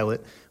the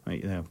pilot.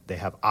 They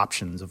have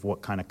options of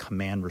what kind of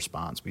command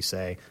response we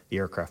say the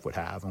aircraft would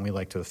have, and we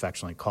like to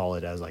affectionately call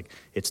it as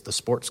it's the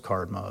sports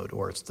car mode,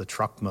 or it's the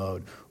truck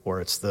mode, or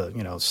it's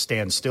the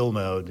stand still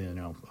mode,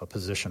 a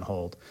position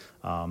hold.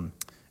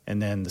 And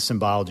then the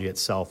symbology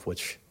itself,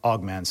 which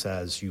augments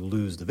as you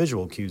lose the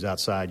visual cues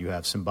outside, you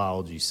have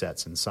symbology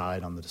sets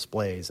inside on the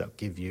displays that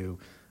give you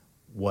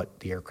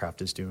what the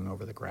aircraft is doing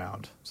over the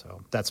ground.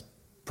 So that's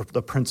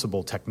the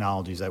principal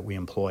technologies that we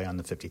employ on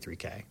the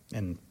 53K,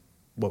 and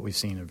what we've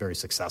seen are very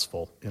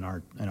successful in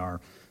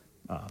our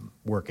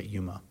work at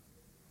UMA.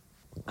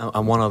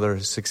 And one other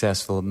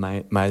successful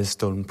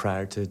milestone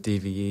prior to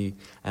DVE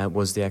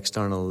was the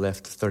external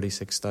lift,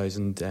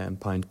 36,000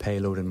 pound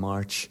payload in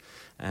March.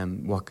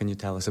 What can you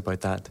tell us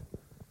about that?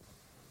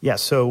 Yeah,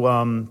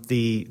 so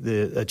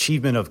the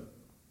achievement of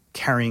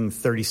carrying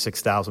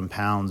 36,000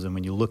 pounds, and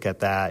when you look at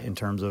that in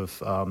terms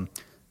of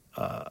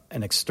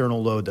an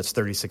external load that's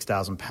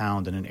 36,000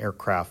 pounds and an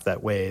aircraft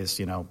that weighs,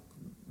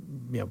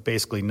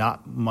 basically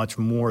not much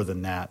more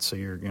than that, so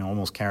you're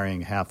almost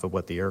carrying half of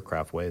what the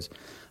aircraft weighs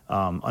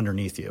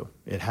underneath you.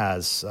 It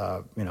has,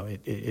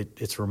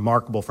 it's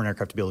remarkable for an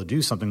aircraft to be able to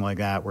do something like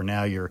that, where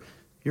now you're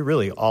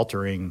really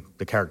altering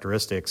the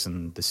characteristics,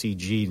 and the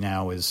CG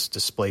now is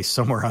displaced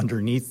somewhere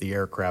underneath the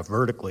aircraft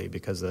vertically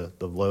because of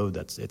the load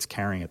it's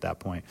carrying at that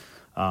point.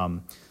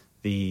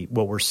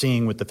 What we're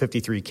seeing with the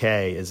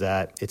 53K is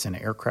that it's an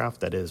aircraft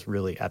that is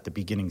really at the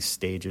beginning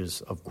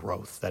stages of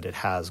growth, that it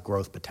has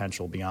growth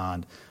potential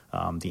beyond.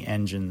 The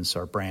engines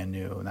are brand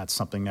new, and that's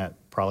something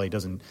that probably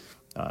doesn't,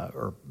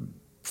 or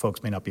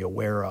folks may not be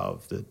aware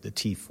of. The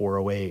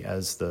T408,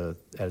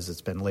 as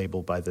it's been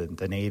labeled by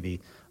the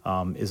Navy,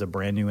 is a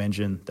brand new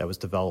engine that was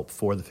developed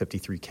for the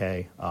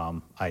 53K.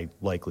 I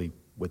likely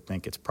would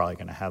think it's probably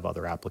going to have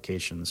other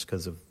applications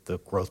because of the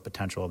growth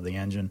potential of the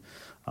engine.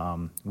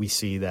 We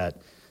see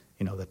that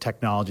the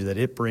technology that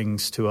it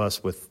brings to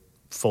us with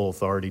full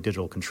authority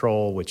digital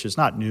control, which is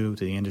not new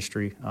to the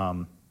industry,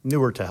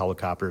 newer to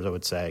helicopters, I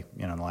would say,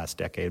 in the last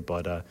decade,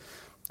 but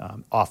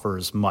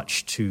offers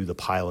much to the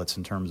pilots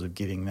in terms of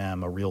giving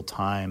them a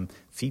real-time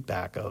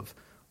feedback of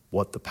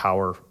what the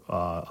power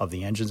of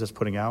the engines is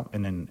putting out,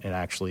 and then it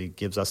actually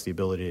gives us the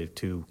ability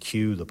to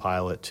cue the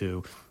pilot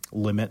to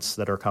limits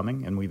that are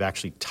coming, and we've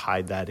actually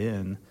tied that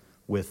in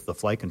with the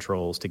flight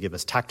controls to give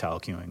us tactile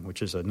cueing,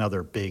 which is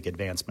another big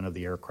advancement of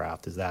the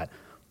aircraft, is that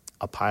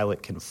a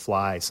pilot can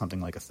fly something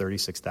like a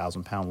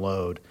 36,000-pound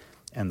load,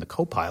 and the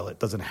co-pilot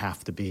doesn't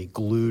have to be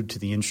glued to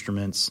the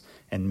instruments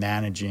and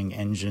managing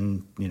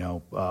engine,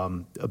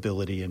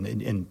 ability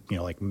and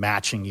like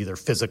matching either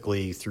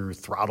physically through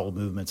throttle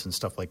movements and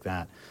stuff like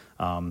that.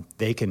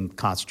 They can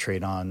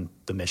concentrate on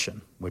the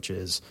mission, which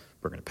is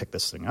we're going to pick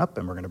this thing up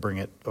and we're going to bring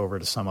it over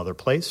to some other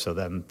place. So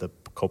then the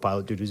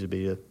co-pilot duties would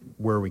be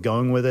where are we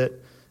going with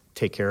it?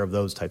 Take care of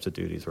those types of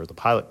duties, where the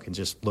pilot can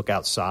just look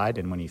outside,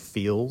 and when he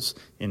feels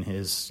in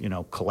his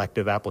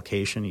collective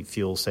application, he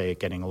feels, say,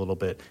 it getting a little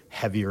bit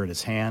heavier in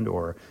his hand,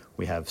 or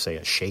we have, say,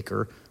 a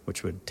shaker,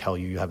 which would tell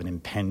you have an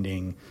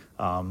impending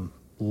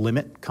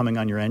limit coming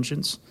on your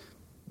engines,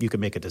 you can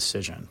make a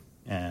decision,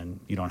 and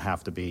you don't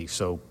have to be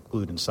so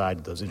glued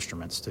inside those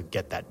instruments to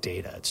get that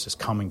data. It's just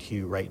coming to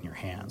you right in your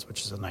hands,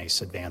 which is a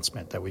nice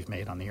advancement that we've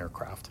made on the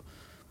aircraft.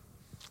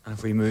 And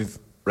if we move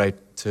right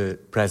to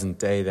present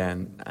day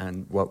then,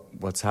 and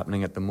what's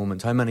happening at the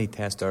moment, how many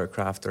test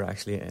aircraft are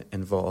actually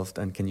involved,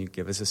 and can you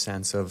give us a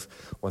sense of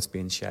what's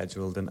being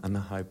scheduled and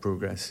how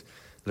progress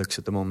looks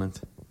at the moment?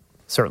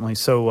 Certainly.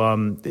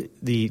 So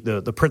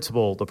the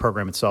principle, the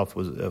program itself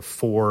was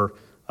 4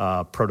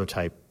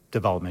 prototype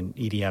development,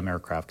 EDM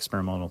aircraft,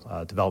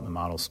 experimental development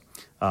models.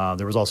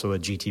 There was also a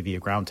GTV, a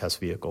ground test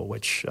vehicle,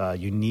 which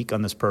unique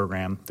on this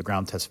program. The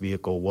ground test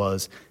vehicle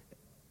was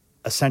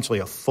essentially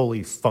a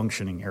fully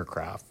functioning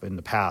aircraft. In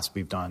the past,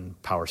 we've done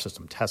power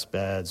system test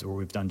beds, or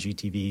we've done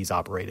GTVs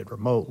operated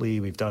remotely.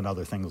 We've done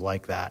other things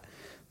like that.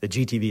 The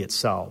GTV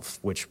itself,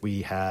 which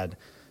we had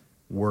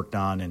worked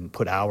on and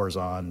put hours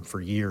on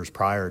for years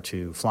prior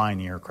to flying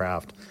the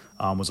aircraft,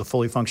 was a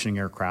fully functioning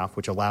aircraft,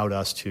 which allowed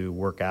us to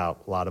work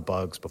out a lot of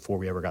bugs before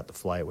we ever got to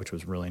flight, which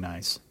was really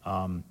nice.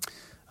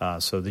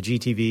 So the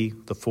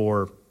GTV, the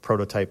 4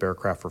 prototype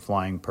aircraft for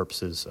flying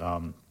purposes,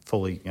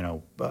 fully,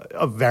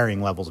 of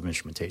varying levels of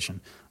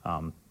instrumentation,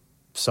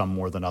 some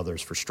more than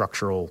others for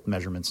structural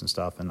measurements and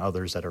stuff, and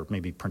others that are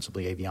maybe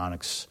principally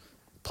avionics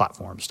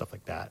platforms, stuff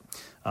like that.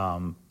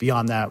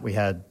 Beyond that, we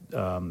had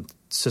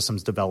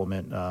systems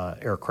development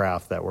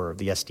aircraft that were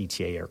the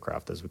SDTA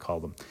aircraft, as we call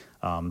them.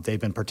 They've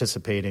been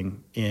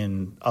participating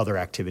in other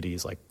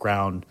activities like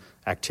ground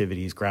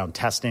activities, ground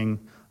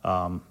testing,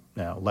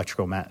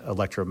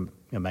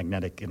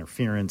 electromagnetic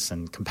interference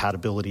and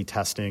compatibility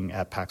testing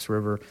at Pax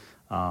River.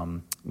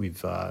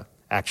 We've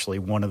actually,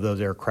 one of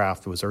those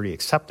aircraft was already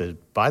accepted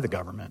by the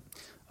government.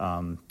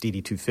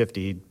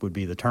 DD-250 would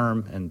be the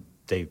term, and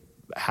they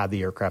had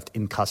the aircraft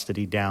in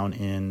custody down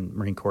in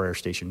Marine Corps Air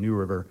Station New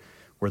River,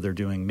 where they're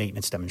doing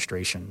maintenance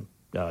demonstration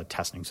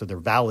testing. So they're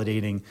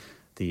validating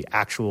the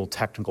actual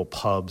technical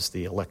pubs,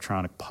 the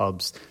electronic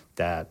pubs,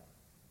 that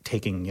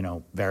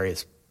taking,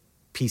 various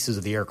pieces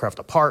of the aircraft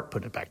apart,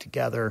 putting it back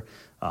together,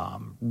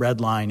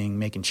 redlining,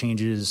 making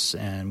changes,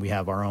 and we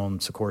have our own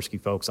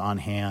Sikorsky folks on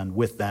hand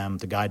with them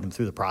to guide them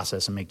through the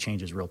process and make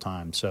changes real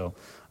time. So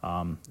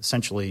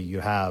essentially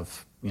you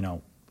have,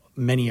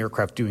 many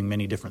aircraft doing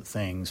many different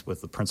things with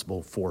the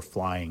principle for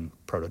flying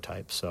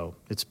prototypes. So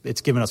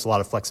it's given us a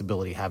lot of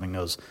flexibility having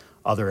those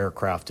other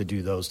aircraft to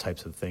do those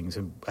types of things.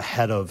 And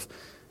ahead of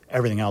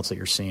everything else that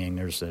you're seeing,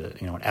 there's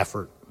an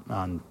effort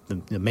on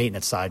the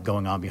maintenance side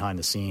going on behind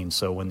the scenes.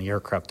 So when the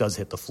aircraft does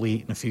hit the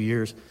fleet in a few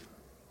years,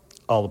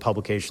 all the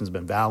publications have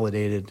been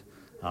validated,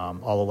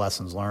 all the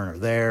lessons learned are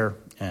there,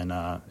 and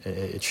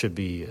it should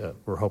be,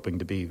 we're hoping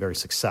to be a very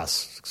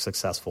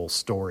successful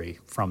story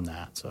from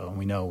that. So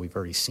we know we've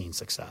already seen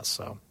success.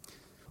 So,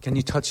 can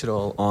you touch at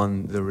all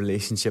on the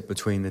relationship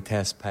between the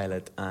test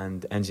pilot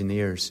and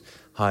engineers?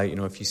 How,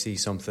 if you see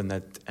something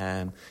that,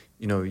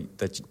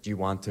 that you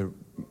want to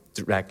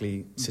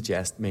directly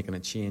suggest making a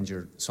change,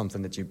 or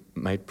something that you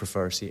might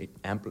prefer to see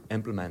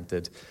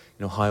implemented,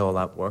 how all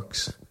that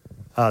works?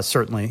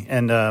 Certainly.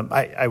 And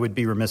I would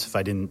be remiss if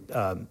I didn't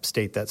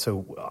state that.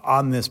 So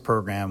on this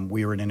program,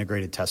 we were an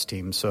integrated test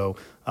team. So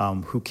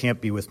who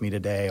can't be with me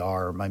today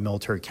are my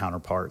military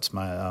counterparts,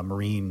 my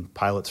Marine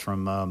pilots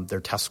from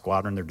their test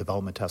squadron, their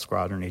development test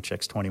squadron,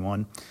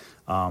 HX-21.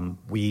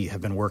 We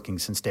have been working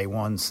since day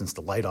one, since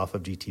the light off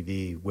of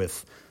GTV,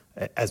 with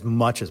as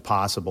much as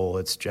possible.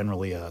 It's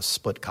generally a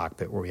split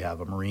cockpit where we have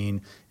a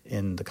Marine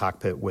in the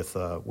cockpit with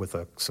a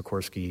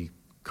Sikorsky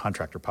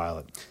contractor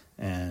pilot.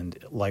 And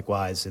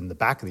likewise, in the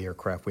back of the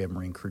aircraft, we have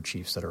Marine crew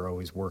chiefs that are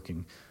always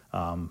working,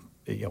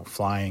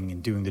 flying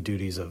and doing the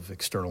duties of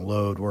external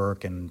load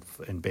work and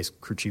basic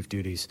crew chief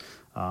duties.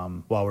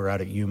 While we were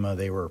out at Yuma,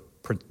 they were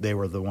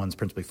the ones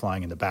principally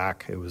flying in the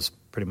back. It was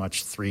pretty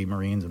much 3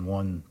 Marines and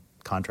 1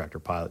 contractor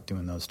pilot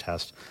doing those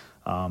tests.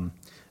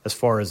 As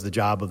far as the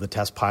job of the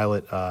test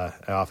pilot, I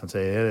often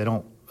say they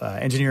don't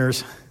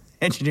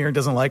engineering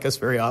doesn't like us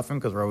very often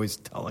because we're always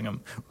telling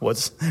them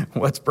what's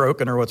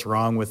broken or what's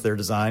wrong with their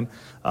design.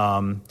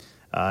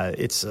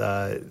 It's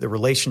the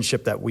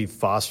relationship that we've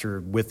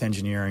fostered with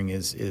engineering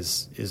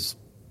is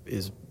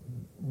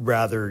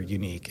rather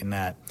unique in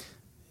that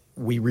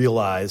we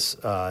realize,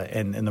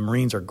 and the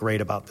Marines are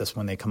great about this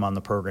when they come on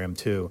the program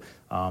too.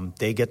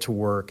 They get to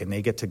work and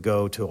they get to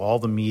go to all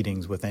the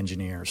meetings with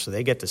engineers, so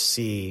they get to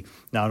see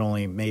not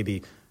only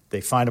maybe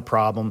they find a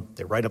problem,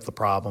 they write up the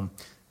problem.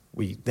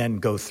 We then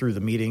go through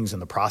the meetings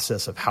and the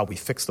process of how we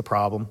fix the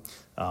problem.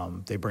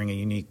 They bring a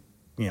unique,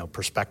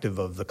 perspective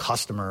of the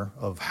customer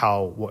of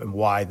how and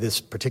why this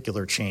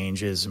particular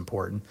change is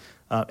important.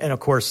 And of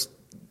course,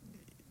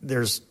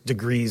 there's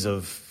degrees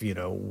of,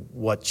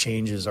 what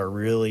changes are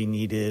really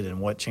needed and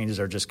what changes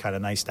are just kind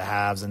of nice to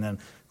haves. And then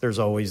there's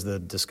always the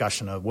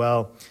discussion of,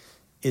 well,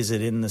 is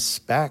it in the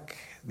spec,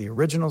 the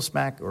original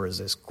spec, or is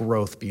this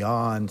growth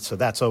beyond? So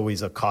that's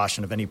always a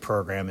caution of any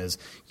program, is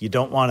you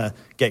don't want to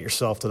get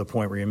yourself to the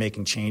point where you're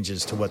making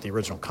changes to what the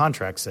original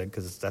contract said,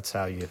 because that's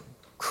how you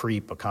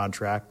creep a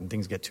contract and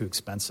things get too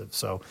expensive.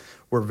 So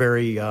we're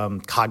very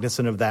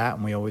cognizant of that,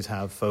 and we always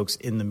have folks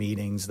in the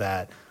meetings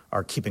that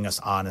are keeping us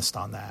honest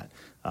on that.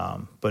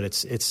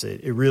 But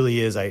it really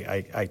is.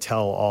 I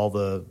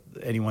tell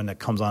anyone that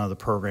comes onto the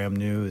program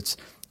new,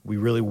 we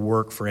really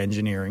work for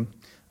engineering.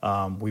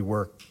 We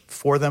work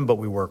for them, but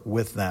we work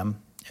with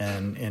them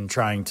and in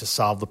trying to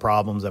solve the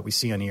problems that we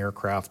see on the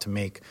aircraft to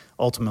make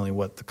ultimately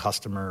what the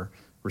customer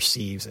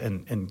receives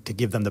and to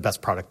give them the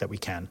best product that we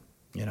can,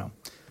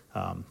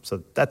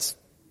 So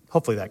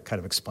hopefully that kind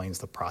of explains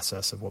the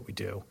process of what we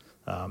do.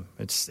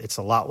 It's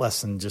a lot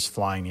less than just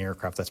flying the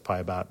aircraft. That's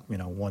probably about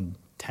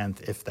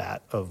 1/10, if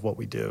that, of what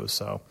we do.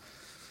 So,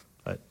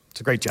 but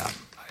it's a great job.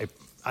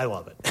 I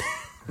love it.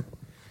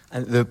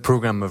 And the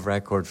program of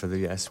record for the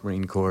U.S.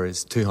 Marine Corps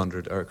is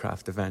 200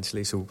 aircraft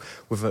eventually. So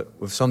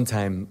with some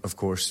time, of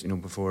course,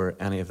 before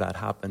any of that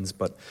happens.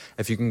 But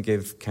if you can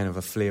give kind of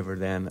a flavour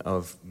then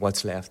of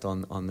what's left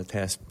on the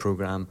test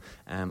program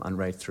and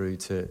right through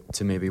to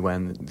maybe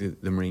when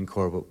the Marine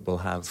Corps will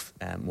have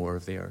more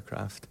of the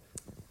aircraft.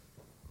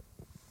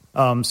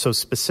 So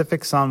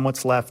specifics on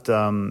what's left,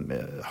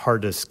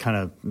 hard to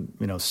kind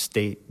of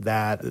state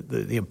that.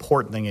 The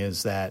important thing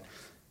is that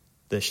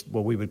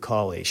what we would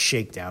call a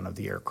shakedown of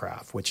the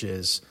aircraft, which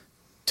is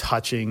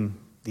touching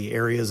the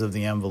areas of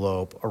the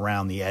envelope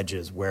around the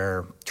edges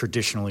where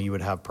traditionally you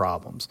would have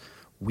problems.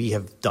 We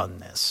have done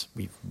this.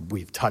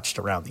 We've touched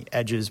around the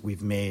edges.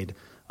 We've made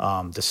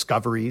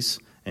discoveries,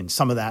 and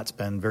some of that's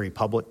been very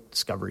public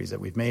discoveries that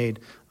we've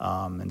made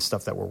and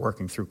stuff that we're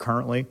working through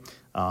currently.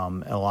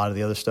 And a lot of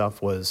the other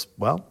stuff was,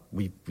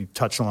 we've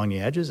touched along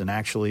the edges, and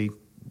actually,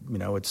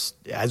 it's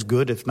as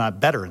good, if not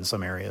better, in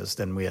some areas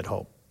than we had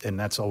hoped. And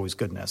that's always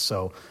goodness.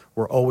 So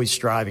we're always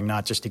striving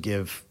not just to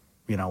give,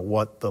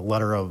 what the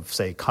letter of,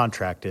 say,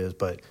 contract is,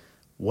 but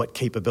what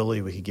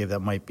capability we could give that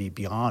might be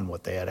beyond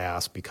what they had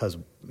asked. Because,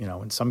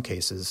 in some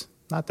cases,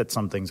 not that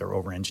some things are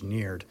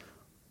over-engineered,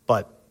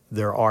 but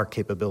there are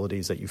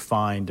capabilities that you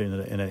find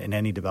in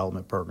any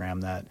development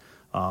program that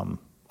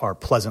are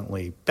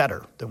pleasantly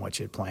better than what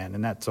you had planned.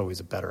 And that's always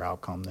a better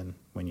outcome than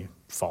when you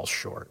fall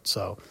short.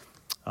 So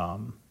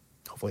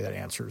hopefully that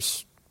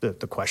answers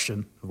the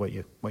question of what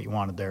you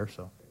wanted there.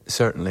 So.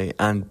 Certainly.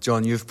 And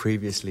John, you've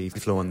previously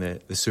flown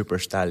the Super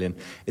Stallion.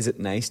 Is it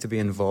nice to be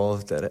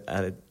involved at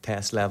a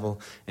test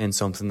level in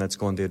something that's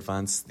going to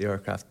advance the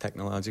aircraft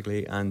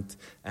technologically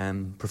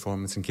and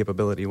performance and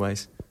capability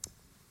wise?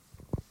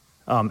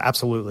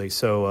 Absolutely.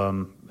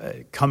 So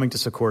coming to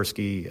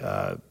Sikorsky,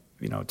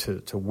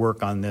 to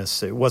work on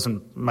this, it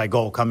wasn't my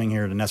goal coming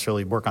here to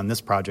necessarily work on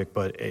this project,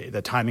 but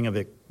the timing of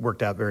it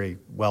worked out very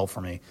well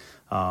for me.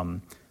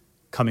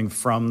 Coming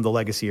from the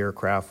legacy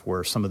aircraft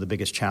where some of the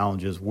biggest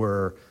challenges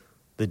were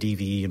the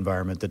DVE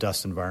environment, the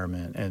dust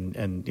environment,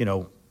 and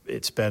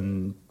it's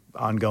been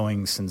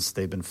ongoing since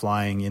they've been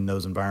flying in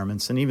those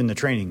environments, and even the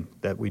training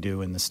that we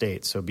do in the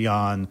States. So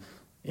beyond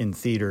in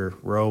theater,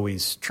 we're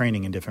always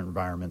training in different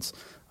environments.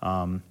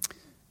 Having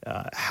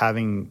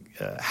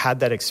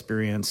had that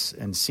experience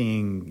and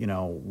seeing,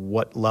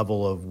 what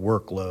level of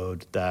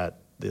workload that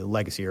the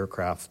legacy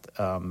aircraft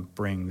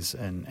brings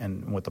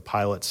and what the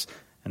pilots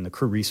and the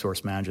crew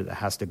resource manager that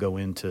has to go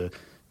into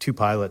 2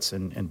 pilots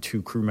and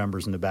 2 crew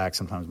members in the back,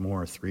 sometimes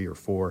more, 3 or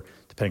 4,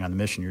 depending on the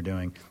mission you're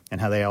doing, and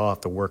how they all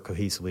have to work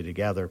cohesively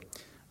together.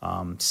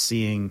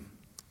 Seeing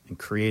and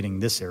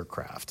creating this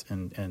aircraft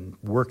and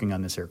working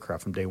on this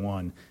aircraft from day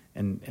one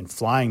and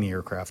flying the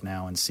aircraft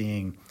now and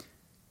seeing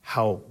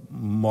how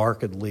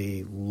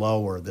markedly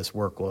lower this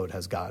workload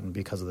has gotten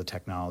because of the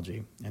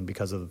technology and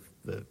because of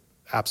the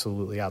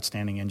absolutely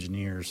outstanding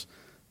engineers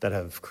that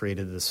have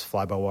created this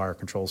fly-by-wire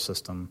control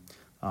system.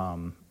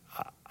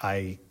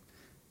 I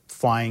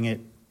flying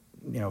it,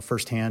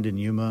 firsthand in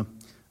Yuma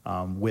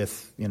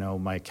with,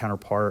 my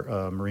counterpart,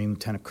 Marine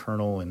Lieutenant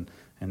Colonel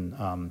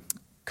and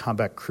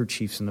combat crew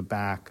chiefs in the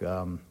back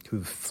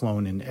who've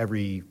flown in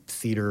every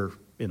theater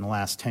in the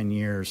last 10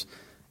 years.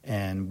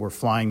 And we're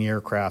flying the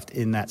aircraft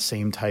in that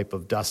same type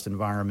of dust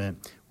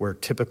environment where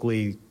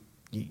typically,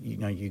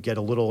 you get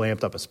a little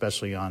amped up,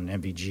 especially on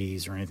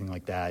MVGs or anything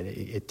like that.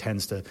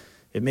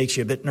 It makes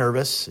you a bit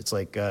nervous. It's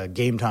like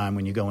game time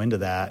when you go into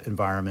that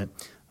environment.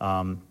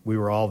 We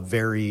were all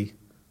very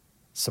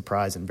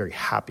surprised and very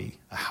happy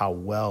at how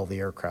well the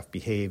aircraft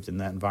behaved in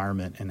that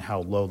environment and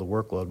how low the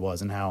workload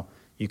was and how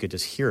you could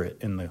just hear it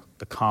in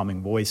the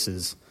calming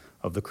voices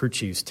of the crew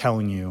chiefs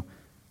telling you,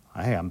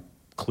 hey, I'm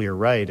clear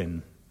right,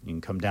 and you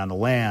can come down to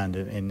land.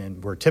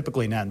 And we're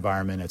typically in that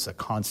environment, it's a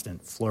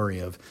constant flurry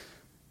of,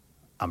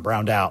 I'm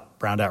browned out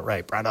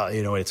right, browned out.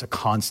 It's a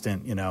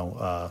constant,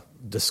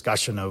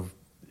 discussion of,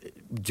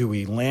 do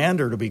we land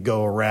or do we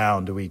go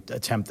around? Do we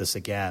attempt this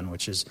again?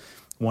 Which is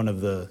one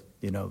of the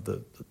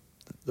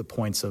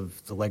points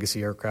of the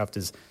legacy aircraft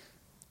is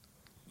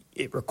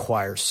it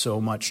requires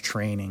so much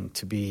training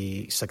to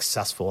be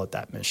successful at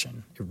that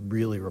mission. It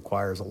really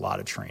requires a lot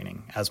of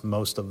training, as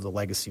most of the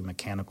legacy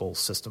mechanical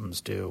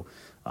systems do.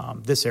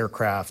 This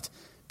aircraft,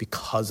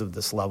 because of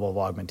this level of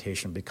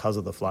augmentation, because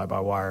of the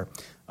fly-by-wire,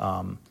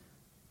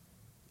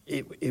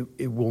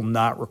 it will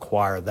not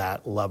require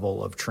that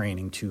level of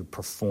training to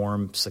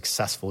perform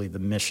successfully the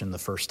mission the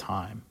first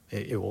time.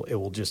 It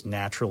will just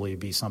naturally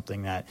be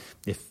something that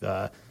if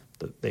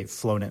they've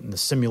flown it in the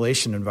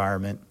simulation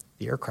environment,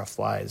 the aircraft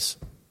flies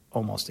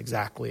almost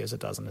exactly as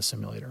it does in the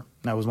simulator. And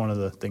that was one of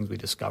the things we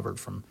discovered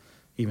from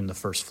even the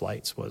first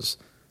flights was,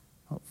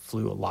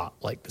 flew a lot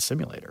like the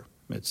simulator.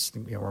 It's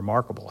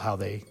remarkable how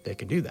they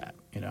can do that.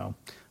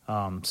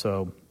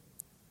 So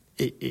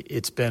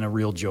it's been a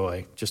real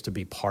joy just to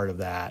be part of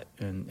that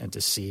and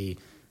to see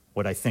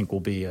what I think will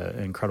be an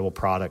incredible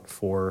product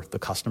for the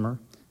customer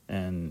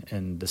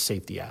and the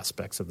safety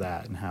aspects of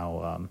that, and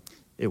how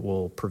it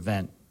will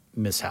prevent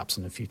mishaps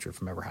in the future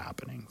from ever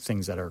happening.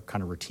 Things that are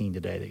kind of routine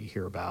today that you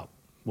hear about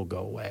will go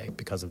away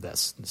because of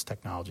this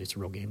technology. It's a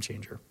real game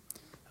changer.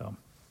 So.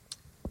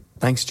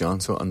 Thanks, John.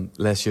 So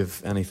unless you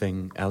have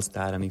anything else to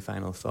add, any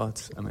final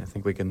thoughts, I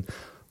think we can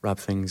wrap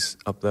things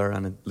up there,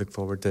 and I look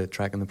forward to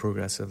tracking the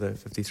progress of the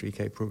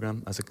 53K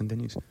program as it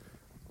continues.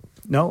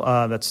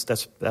 No,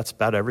 that's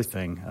about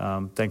everything.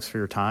 Thanks for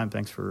your time.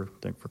 Thanks for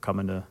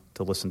coming to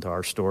listen to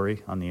our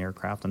story on the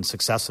aircraft and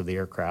success of the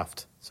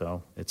aircraft.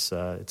 So it's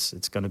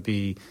going to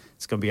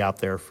be out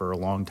there for a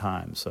long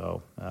time.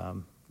 So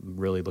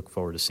really look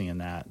forward to seeing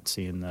that,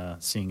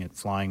 seeing it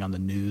flying on the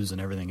news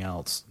and everything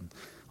else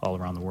all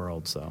around the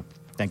world. So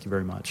thank you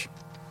very much.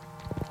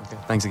 Okay,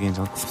 thanks again,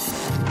 John.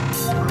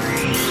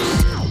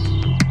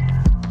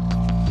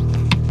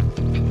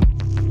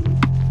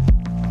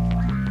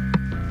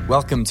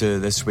 Welcome to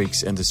this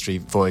week's Industry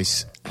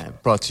Voice,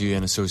 brought to you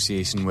in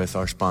association with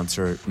our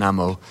sponsor,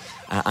 Nammo.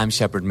 I'm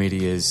Shepherd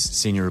Media's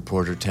senior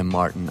reporter, Tim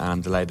Martin, and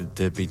I'm delighted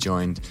to be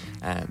joined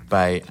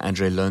by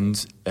Andre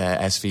Lund,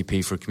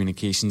 SVP for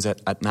Communications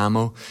at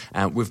Nammo.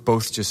 We've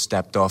both just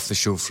stepped off the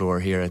show floor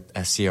here at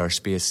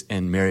Cyberspace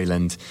in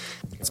Maryland.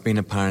 It's been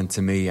apparent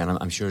to me, and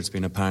I'm sure it's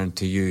been apparent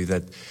to you,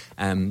 that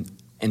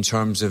in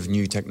terms of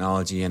new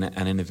technology and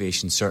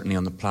innovation, certainly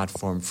on the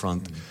platform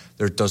front,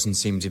 there doesn't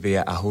seem to be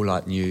a whole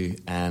lot new.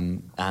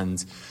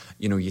 And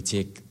you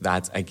take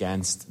that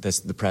against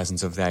the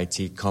presence of the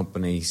IT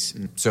companies.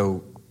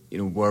 So,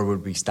 where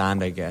would we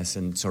stand, I guess,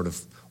 and sort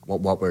of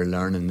what we're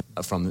learning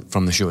from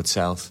the show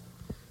itself?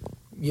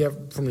 Yeah,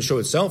 from the show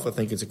itself, I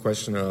think it's a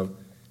question of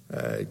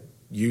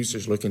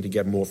users looking to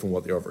get more from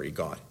what they already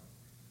got.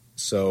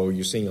 So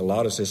you're seeing a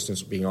lot of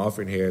systems being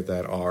offered here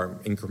that are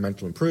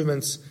incremental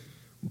improvements,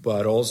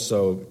 but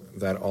also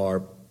that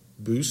are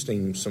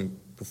boosting some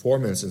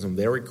performance in some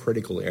very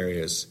critical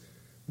areas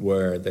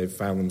where they've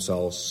found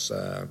themselves,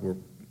 where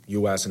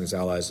US and its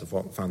allies have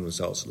found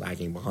themselves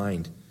lagging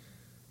behind.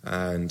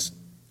 And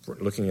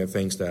looking at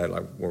things that,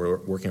 like, we're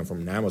working on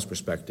from Nammo's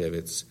perspective,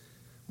 it's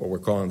what we're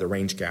calling the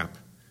range gap,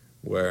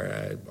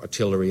 where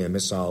artillery and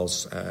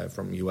missiles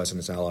from US and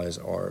its allies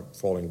are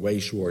falling way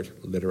short,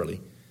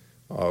 literally,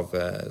 of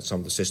some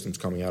of the systems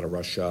coming out of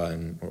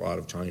Russia or out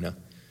of China.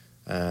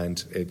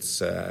 And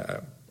it's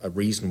a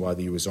reason why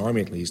the US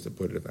Army, at least, have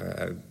put it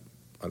at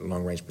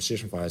long-range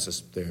precision fires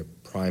as their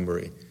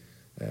primary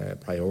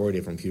priority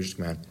from Futures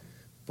Command.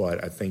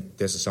 But I think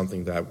this is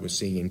something that we're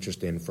seeing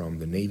interest in from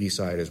the Navy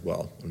side as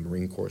well, and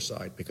Marine Corps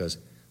side, because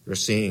they're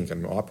seeing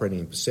and operating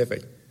in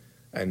Pacific,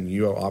 and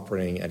you are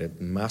operating at a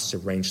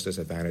massive range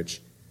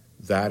disadvantage.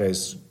 That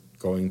is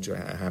going to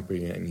hamper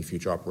any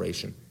future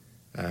operation.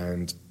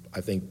 And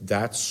I think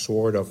that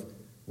sort of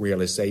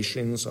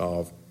realizations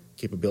of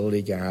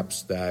capability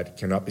gaps that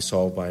cannot be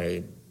solved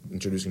by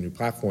introducing new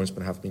platforms,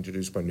 but have to be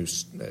introduced by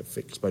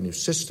fixed by new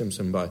systems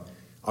and by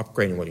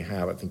upgrading what you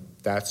have. I think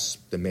that's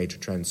the major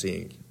trend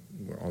seeing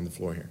on the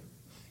floor here.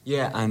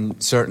 Yeah,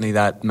 and certainly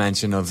that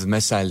mention of the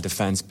missile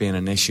defence being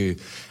an issue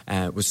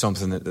was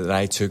something that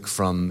I took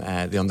from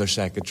the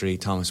Undersecretary,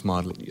 Thomas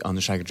Model,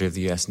 Undersecretary of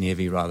the US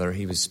Navy, rather.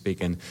 He was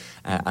speaking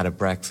at a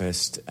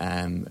breakfast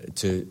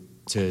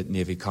to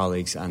Navy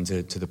colleagues and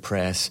to the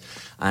press,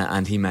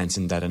 and he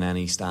mentioned that in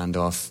any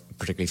standoff,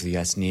 particularly for the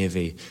US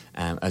Navy,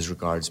 as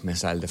regards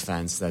missile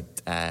defence,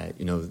 that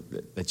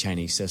the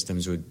Chinese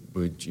systems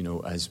would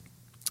as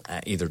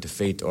either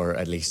defeat or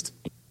at least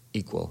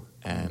equal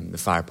the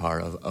firepower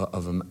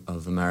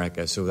of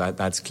America. So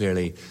that's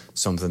clearly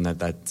something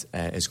that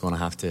is going to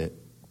have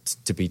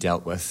to be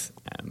dealt with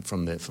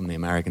from the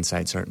American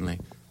side, certainly.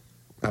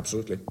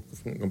 Absolutely,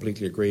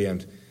 completely agree.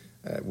 And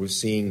we're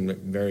seeing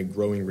very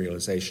growing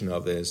realization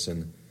of this,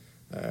 and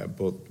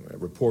both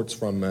reports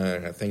from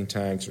think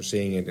tanks, are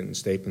seeing it in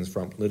statements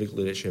from political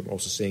leadership,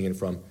 also seeing it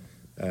from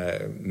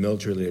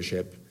military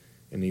leadership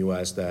in the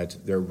US, that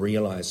they're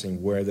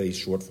realizing where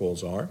these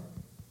shortfalls are.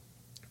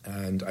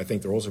 And I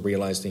think they're also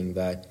realizing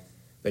that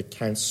they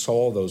can't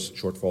solve those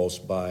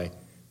shortfalls by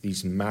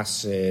these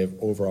massive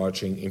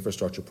overarching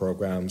infrastructure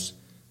programs.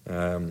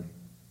 I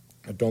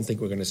don't think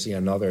we're going to see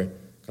another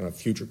kind of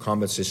future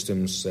combat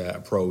systems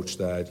approach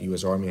that the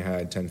US Army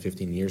had 10,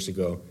 15 years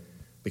ago,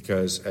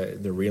 because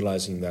they're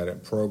realizing that a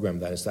program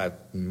that is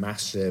that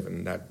massive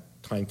and that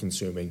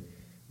time-consuming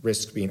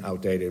risks being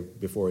outdated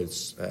before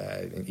it's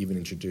even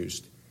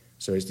introduced.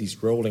 So it's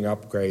these rolling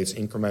upgrades,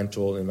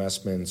 incremental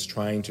investments,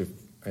 trying to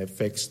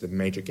fix the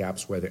major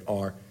gaps where they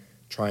are,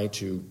 trying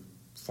to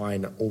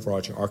find an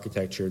overarching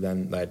architecture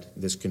then that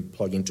this can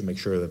plug in to make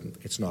sure that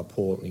it's not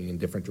pulling in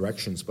different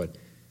directions, but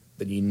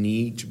that you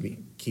need to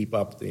keep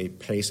up the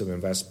pace of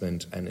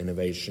investment and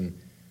innovation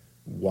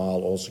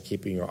while also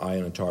keeping your eye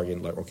on a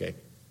target, like, okay,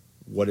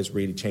 what is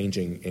really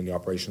changing in the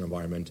operational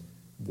environment?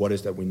 What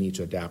is that we need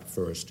to adapt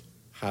first?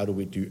 how do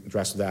we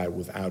address that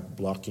without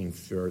blocking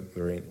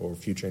further or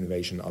future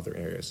innovation in other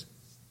areas?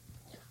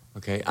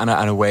 Okay, and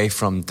away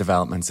from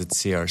developments at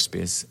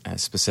Cyberspace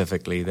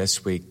specifically,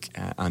 this week,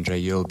 Andre,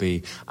 you'll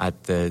be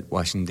at the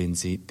Washington,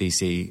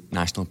 D.C.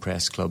 National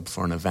Press Club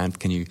for an event.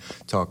 Can you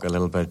talk a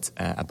little bit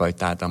about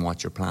that and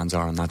what your plans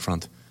are on that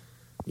front?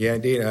 Yeah,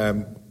 indeed.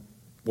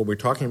 What we're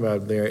talking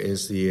about there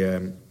is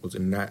the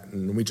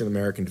Norwegian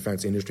American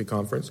Defense Industry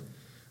Conference,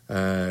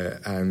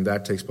 and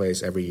that takes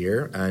place every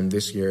year. And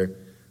this year,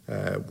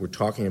 we're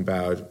talking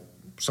about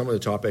some of the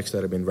topics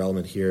that have been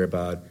relevant here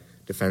about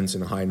defense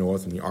in the high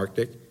north and the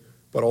Arctic,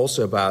 but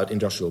also about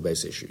industrial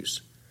base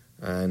issues.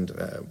 And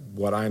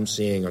what I'm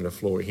seeing on the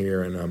floor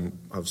here, and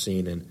I've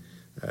seen in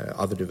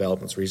other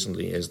developments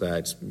recently, is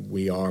that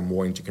we are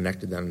more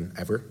interconnected than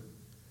ever,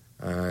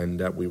 and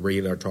that we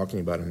really are talking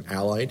about an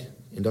allied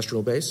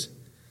industrial base.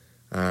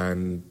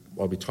 And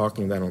I'll be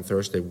talking then on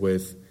Thursday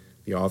with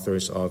the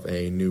authors of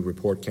a new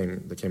report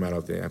that came out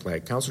of the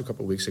Atlantic Council a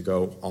couple of weeks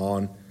ago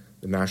on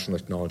the National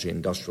Technology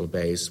Industrial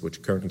Base,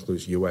 which currently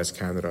includes US,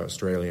 Canada,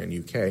 Australia, and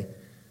UK,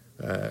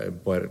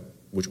 but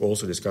which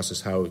also discusses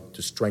how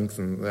to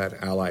strengthen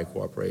that ally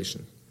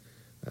cooperation.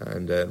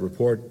 And the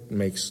report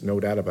makes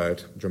no doubt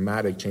about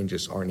dramatic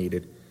changes are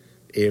needed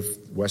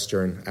if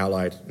Western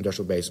allied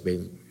industrial base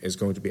is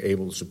going to be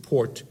able to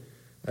support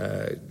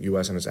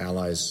U.S. and its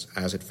allies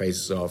as it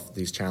faces off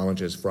these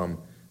challenges from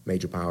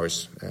major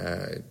powers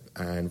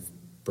and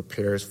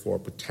prepares for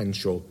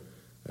potential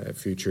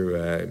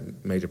future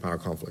major power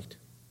conflict.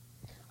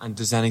 And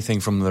does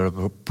anything from the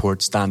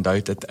report stand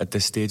out at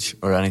this stage,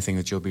 or anything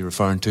that you'll be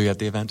referring to at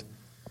the event?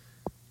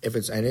 If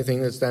it's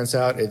anything that stands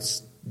out,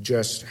 it's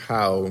just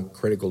how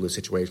critical the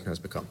situation has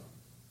become.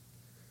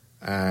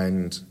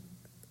 And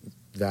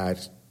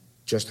that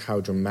just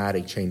how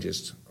dramatic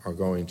changes are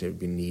going to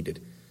be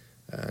needed.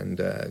 And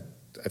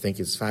I think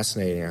it's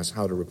fascinating as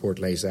how the report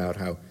lays out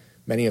how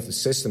many of the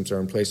systems are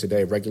in place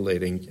today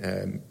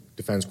regulating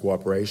defense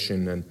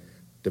cooperation and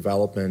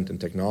development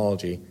and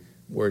technology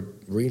were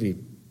really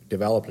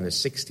developed in the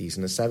 60s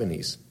and the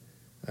 70s.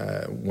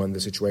 When the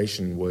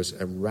situation was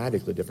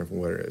radically different from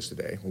where it is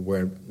today,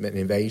 where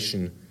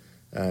innovation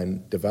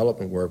and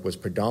development work was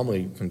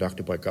predominantly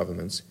conducted by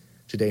governments.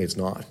 Today it's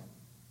not.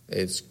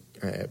 It's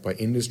by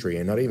industry,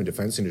 and not even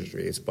defense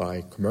industry, it's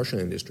by commercial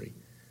industry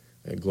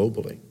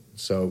globally.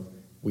 So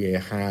we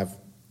have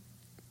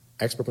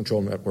export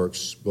control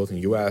networks both in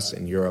the US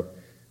and Europe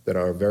that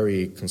are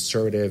very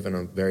conservative and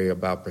are very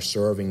about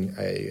preserving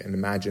an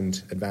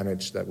imagined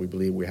advantage that we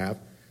believe we have,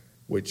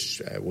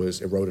 which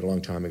was eroded a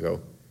long time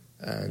ago.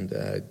 And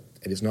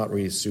it is not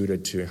really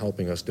suited to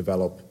helping us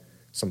develop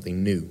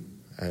something new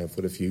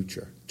for the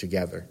future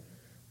together.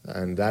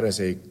 And that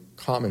is a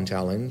common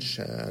challenge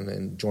and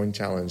a joint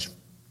challenge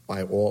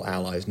by all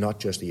allies, not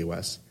just the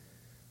US.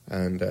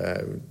 And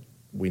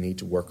we need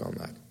to work on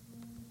that.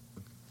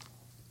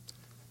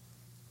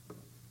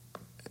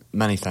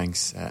 Many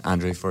thanks,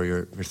 Andre, for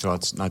your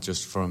thoughts, not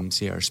just from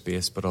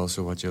Cyberspace, but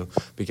also what you'll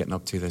be getting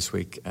up to this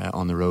week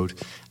on the road.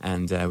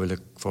 And we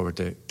look forward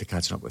to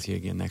catching up with you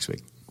again next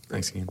week.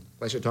 Thanks again.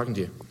 Pleasure talking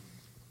to you.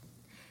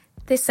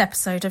 This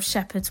episode of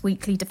Shepherd's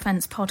Weekly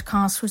Defence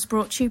Podcast was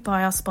brought to you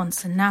by our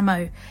sponsor,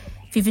 Namo.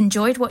 If you've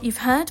enjoyed what you've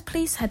heard,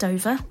 please head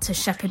over to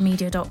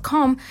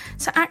shepherdmedia.com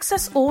to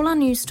access all our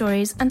news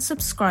stories and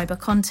subscriber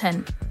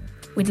content.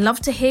 We'd love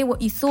to hear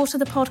what you thought of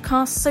the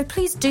podcast, so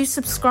please do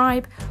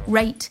subscribe,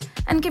 rate,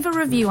 and give a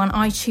review on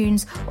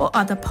iTunes or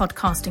other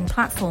podcasting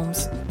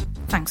platforms.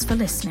 Thanks for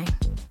listening.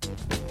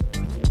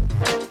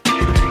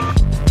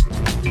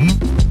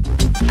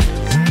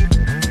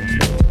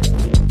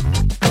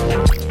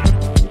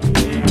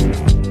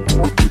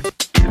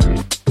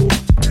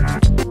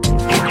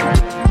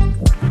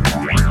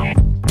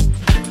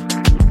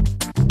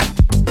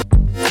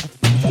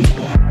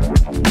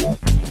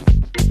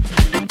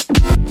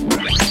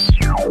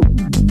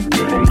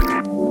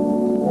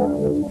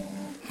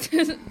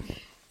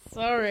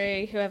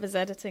 Sorry, whoever's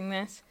editing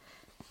this.